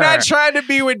 We're not trying to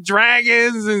be with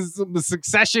dragons and some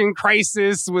Succession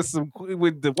Crisis with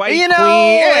the white queen.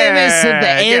 And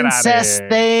the incest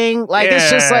thing. Like,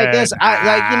 it's just like this.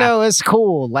 It's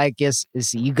cool. Like, it's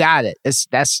you got it.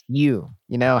 That's you.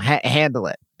 Handle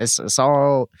it. It's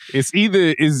all. It's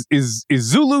either is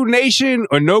Zulu Nation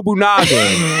or Nobunaga.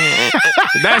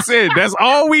 That's it. That's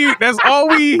all we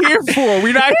here for.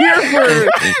 We're not here for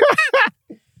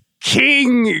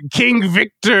King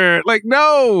Victor. Like,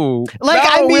 no. Like, no,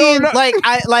 I mean,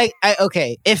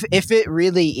 okay. If it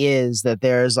really is that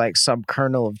there's like some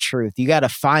kernel of truth, you got to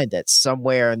find it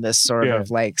somewhere in this sort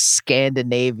of like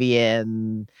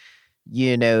Scandinavian,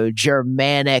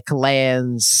 Germanic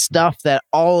lands stuff that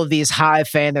all of these high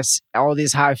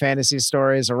fantasy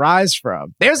stories arise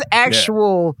from. There's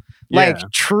actual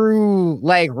true,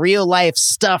 like, real life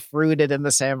stuff rooted in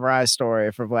the samurai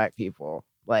story for black people.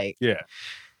 Like, whereas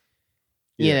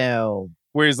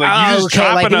like, you just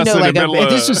dropping us in the middle of...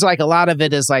 This is like, a lot of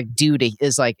it is like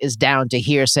is down to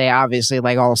hearsay, obviously,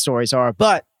 like all stories are.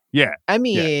 But I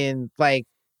mean,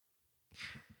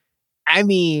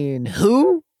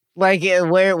 who? Like,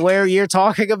 where you're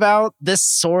talking about this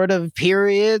sort of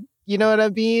period, you know what I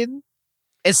mean?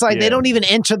 It's like they don't even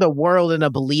enter the world in a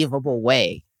believable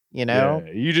way,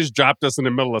 you just dropped us in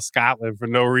the middle of Scotland for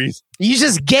no reason. You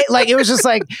just get like, it was just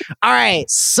like, all right,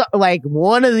 so like,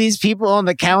 one of these people on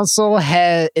the council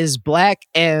is black,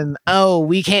 and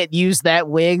we can't use that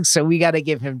wig, so we got to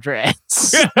give him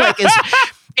dreads. Like,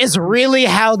 is really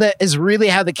how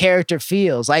the character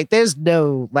feels. Like, there's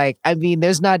no, like, I mean,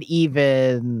 there's not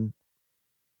even,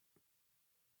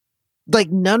 like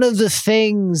none of the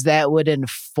things that would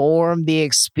inform the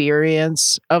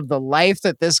experience of the life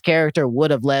that this character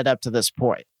would have led up to this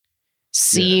point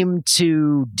seem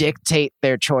to dictate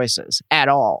their choices at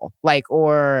all. Like,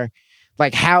 or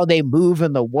like how they move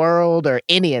in the world or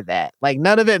any of that. Like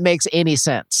none of it makes any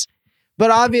sense.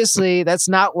 But obviously that's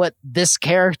not what this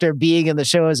character being in the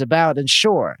show is about. And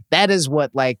sure, that is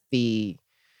what like the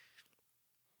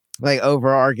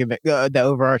overarching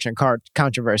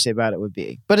controversy about it would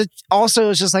be. But it also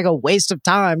is just like a waste of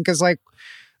time because like,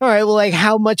 all right, well, like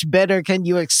how much better can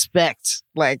you expect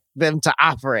like them to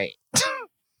operate?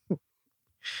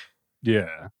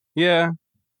 Yeah. I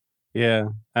don't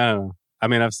know. I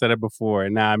mean, I've said it before,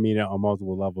 and now I mean it on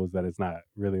multiple levels that it's not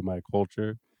really my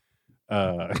culture.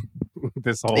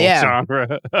 This whole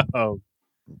genre.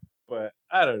 But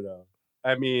I don't know.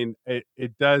 I mean,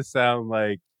 it does sound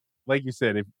like you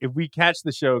said, if we catch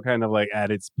the show kind of like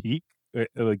at its peak,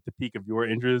 like the peak of your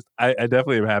interest, I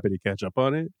definitely am happy to catch up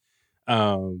on it.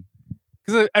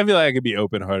 Because I feel like I could be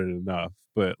open-hearted enough.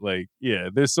 But like, yeah,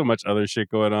 there's so much other shit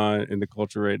going on in the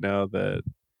culture right now that.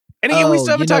 And again, we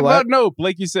still haven't talked about Nope,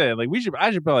 like you said. Like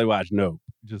I should probably watch Nope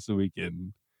just so we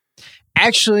can.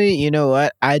 Actually, you know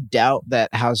what? I doubt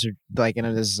that House of like,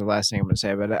 and this is the last thing I'm going to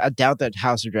say, but I doubt that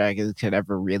House of Dragons could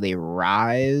ever really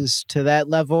rise to that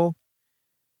level.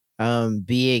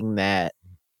 Being that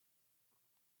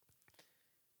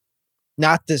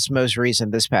not this most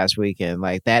recent, this past weekend,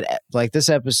 like that, like this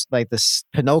episode, like this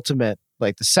penultimate,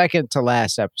 like the second to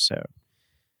last episode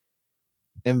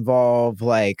involved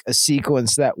like a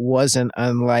sequence that wasn't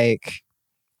unlike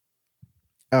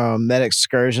that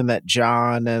excursion that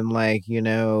John and like, you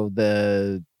know,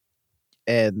 the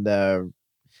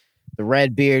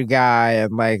Redbeard guy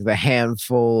and like the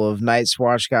handful of Night's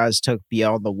Watch guys took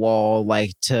beyond the wall,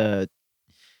 like to,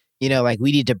 you know, like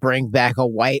we need to bring back a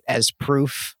white as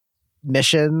proof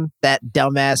mission, that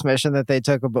dumbass mission that they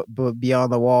took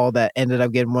beyond the wall that ended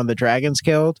up getting one of the dragons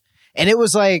killed. And it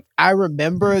was like, I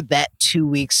remember that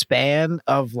 2-week span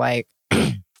of like,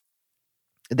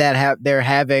 they're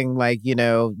having like, you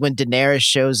know, when Daenerys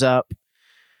shows up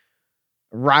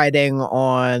riding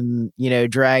on, you know,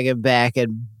 Dragonback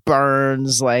and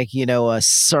burns like, you know, a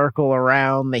circle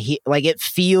around the like it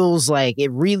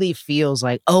really feels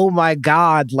like, oh my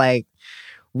God, like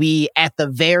we at the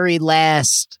very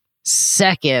last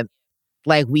second,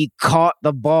 like we caught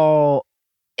the ball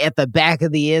at the back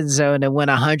of the end zone and went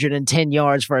 110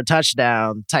 yards for a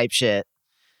touchdown type shit.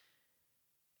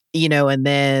 You know, and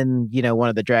then, you know, one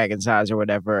of the dragons dies or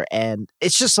whatever. And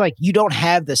it's just like, you don't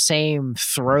have the same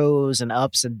throws and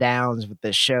ups and downs with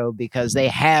this show because they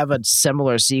have a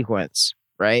similar sequence,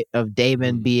 right? Of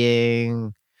Daemon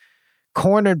being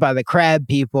cornered by the crab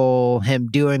people, him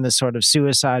doing the sort of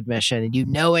suicide mission, and you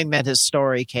knowing that his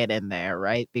story can't end there,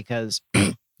 right? Because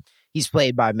he's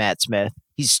played by Matt Smith.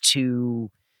 He's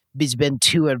been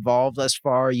too involved thus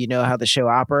far. You know how the show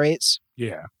operates.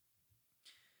 Yeah.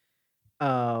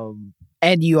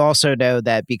 And you also know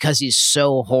that because he's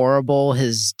so horrible,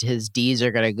 his deeds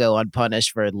are going to go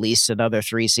unpunished for at least another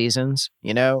 3 seasons,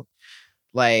 you know?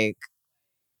 Like,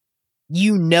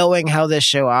 you knowing how this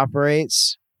show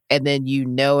operates, and then you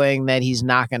knowing that he's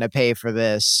not going to pay for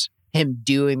this, him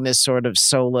doing this sort of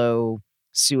solo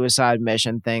suicide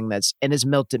mission thing that's, and is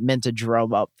meant to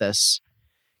drum up this,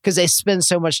 because they spend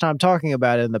so much time talking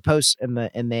about it in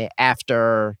the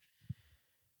after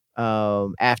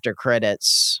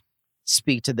credits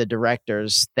speak to the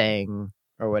director's thing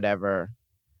or whatever.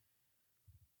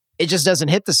 It just doesn't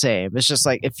hit the same. It's just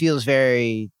like, it feels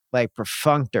very like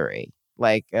perfunctory,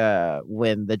 like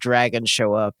when the dragons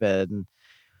show up and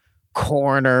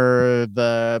corner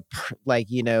the, like,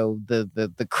 you know,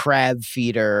 the crab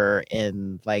feeder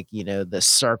in, like, you know, the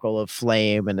circle of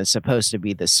flame, and it's supposed to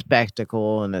be the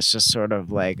spectacle, and it's just sort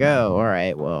of like, oh, all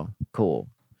right, well, cool.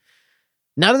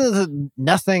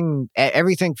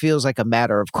 Everything feels like a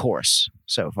matter of course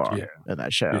so far in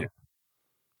that show.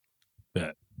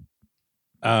 Yeah.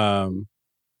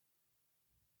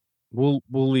 We'll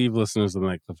leave listeners on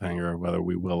that cliffhanger of whether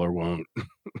we will or won't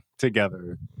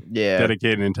together. Yeah.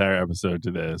 Dedicate an entire episode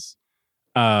to this.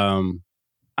 I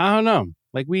don't know.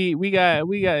 Like we got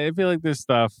I feel like there's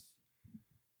a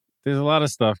lot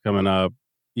of stuff coming up,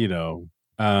 you know.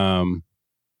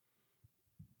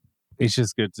 It's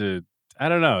just good to, I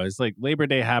don't know. It's like Labor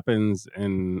Day happens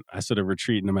and I sort of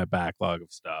retreat into my backlog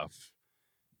of stuff.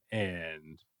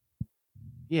 And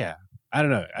yeah, I don't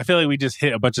know. I feel like we just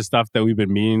hit a bunch of stuff that we've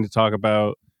been meaning to talk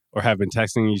about or have been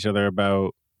texting each other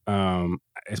about,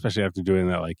 especially after doing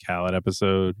that like Khaled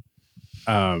episode.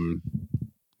 Number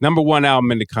 1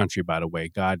 album in the country, by the way.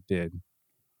 God did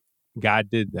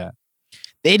that.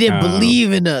 They didn't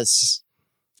believe in us.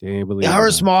 They didn't believe. It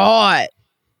hurts my heart.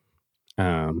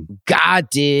 God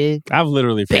did. I've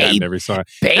literally forgotten every song.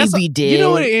 Baby did. You know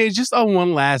what it is? Just on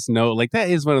one last note, like that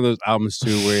is one of those albums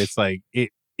too, where it's like it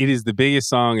is the biggest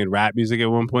song in rap music at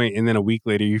one point, and then a week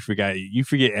later you forget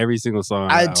every single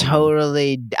song. I couldn't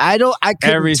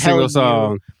every tell single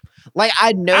song. Like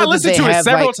I know I that listened they to it have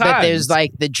several like that. times. There's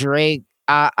like the Drake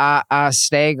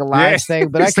Staying Alive thing,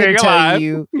 but I couldn't Staying tell Alive.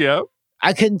 you. Yep.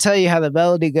 I couldn't tell you how the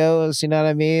melody goes. You know what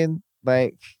I mean?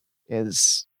 Like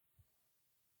it's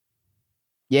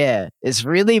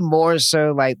really more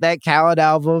so like that Khaled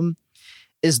album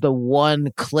is the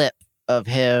one clip of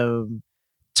him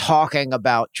talking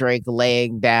about Drake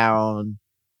laying down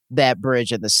that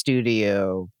bridge in the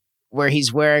studio where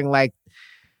he's wearing like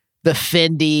the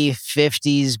Fendi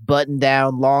 50s button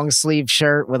down long sleeve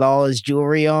shirt with all his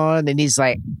jewelry on. And he's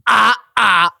like,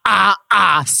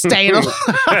 staying alive.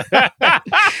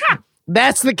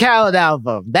 That's the Khaled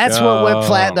album. That's what went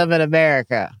platinum in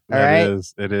America. All right.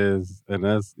 It is. And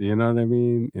that's, you know what I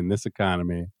mean? In this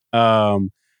economy.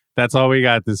 That's all we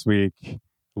got this week.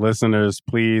 Listeners,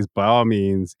 please, by all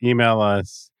means, email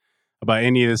us about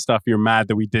any of the stuff you're mad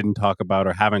that we didn't talk about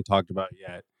or haven't talked about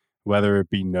yet, whether it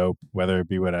be Nope, whether it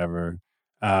be whatever.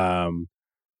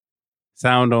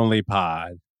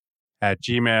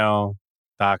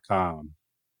 soundonlypod@gmail.com.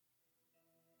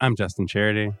 I'm Justin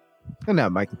Charity. And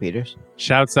I'm Michael Peters.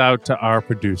 Shouts out to our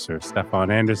producer,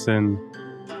 Stefan Anderson.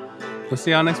 We'll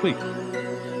see y'all next week.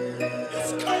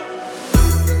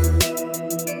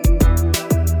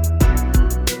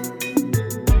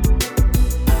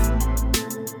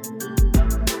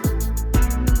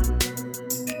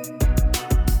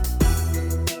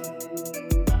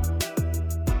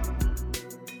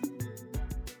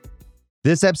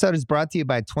 This episode is brought to you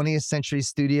by 20th Century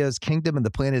Studios' Kingdom of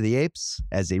the Planet of the Apes.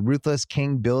 As a ruthless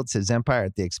king builds his empire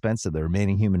at the expense of the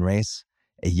remaining human race,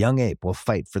 a young ape will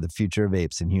fight for the future of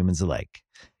apes and humans alike.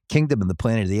 Kingdom of the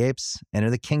Planet of the Apes.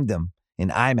 Enter the kingdom in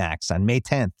IMAX on May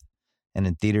 10th and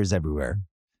in theaters everywhere.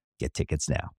 Get tickets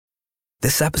now.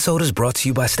 This episode is brought to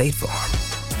you by State Farm.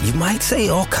 You might say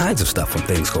all kinds of stuff when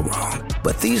things go wrong,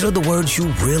 but these are the words you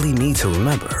really need to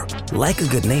remember. Like a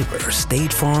good neighbor,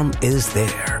 State Farm is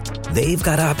there. They've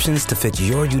got options to fit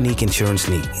your unique insurance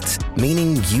needs,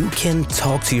 meaning you can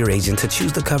talk to your agent to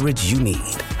choose the coverage you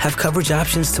need, have coverage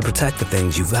options to protect the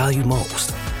things you value most,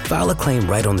 file a claim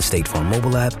right on the State Farm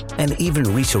mobile app, and even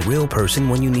reach a real person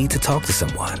when you need to talk to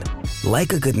someone.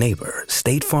 Like a good neighbor,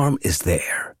 State Farm is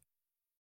there.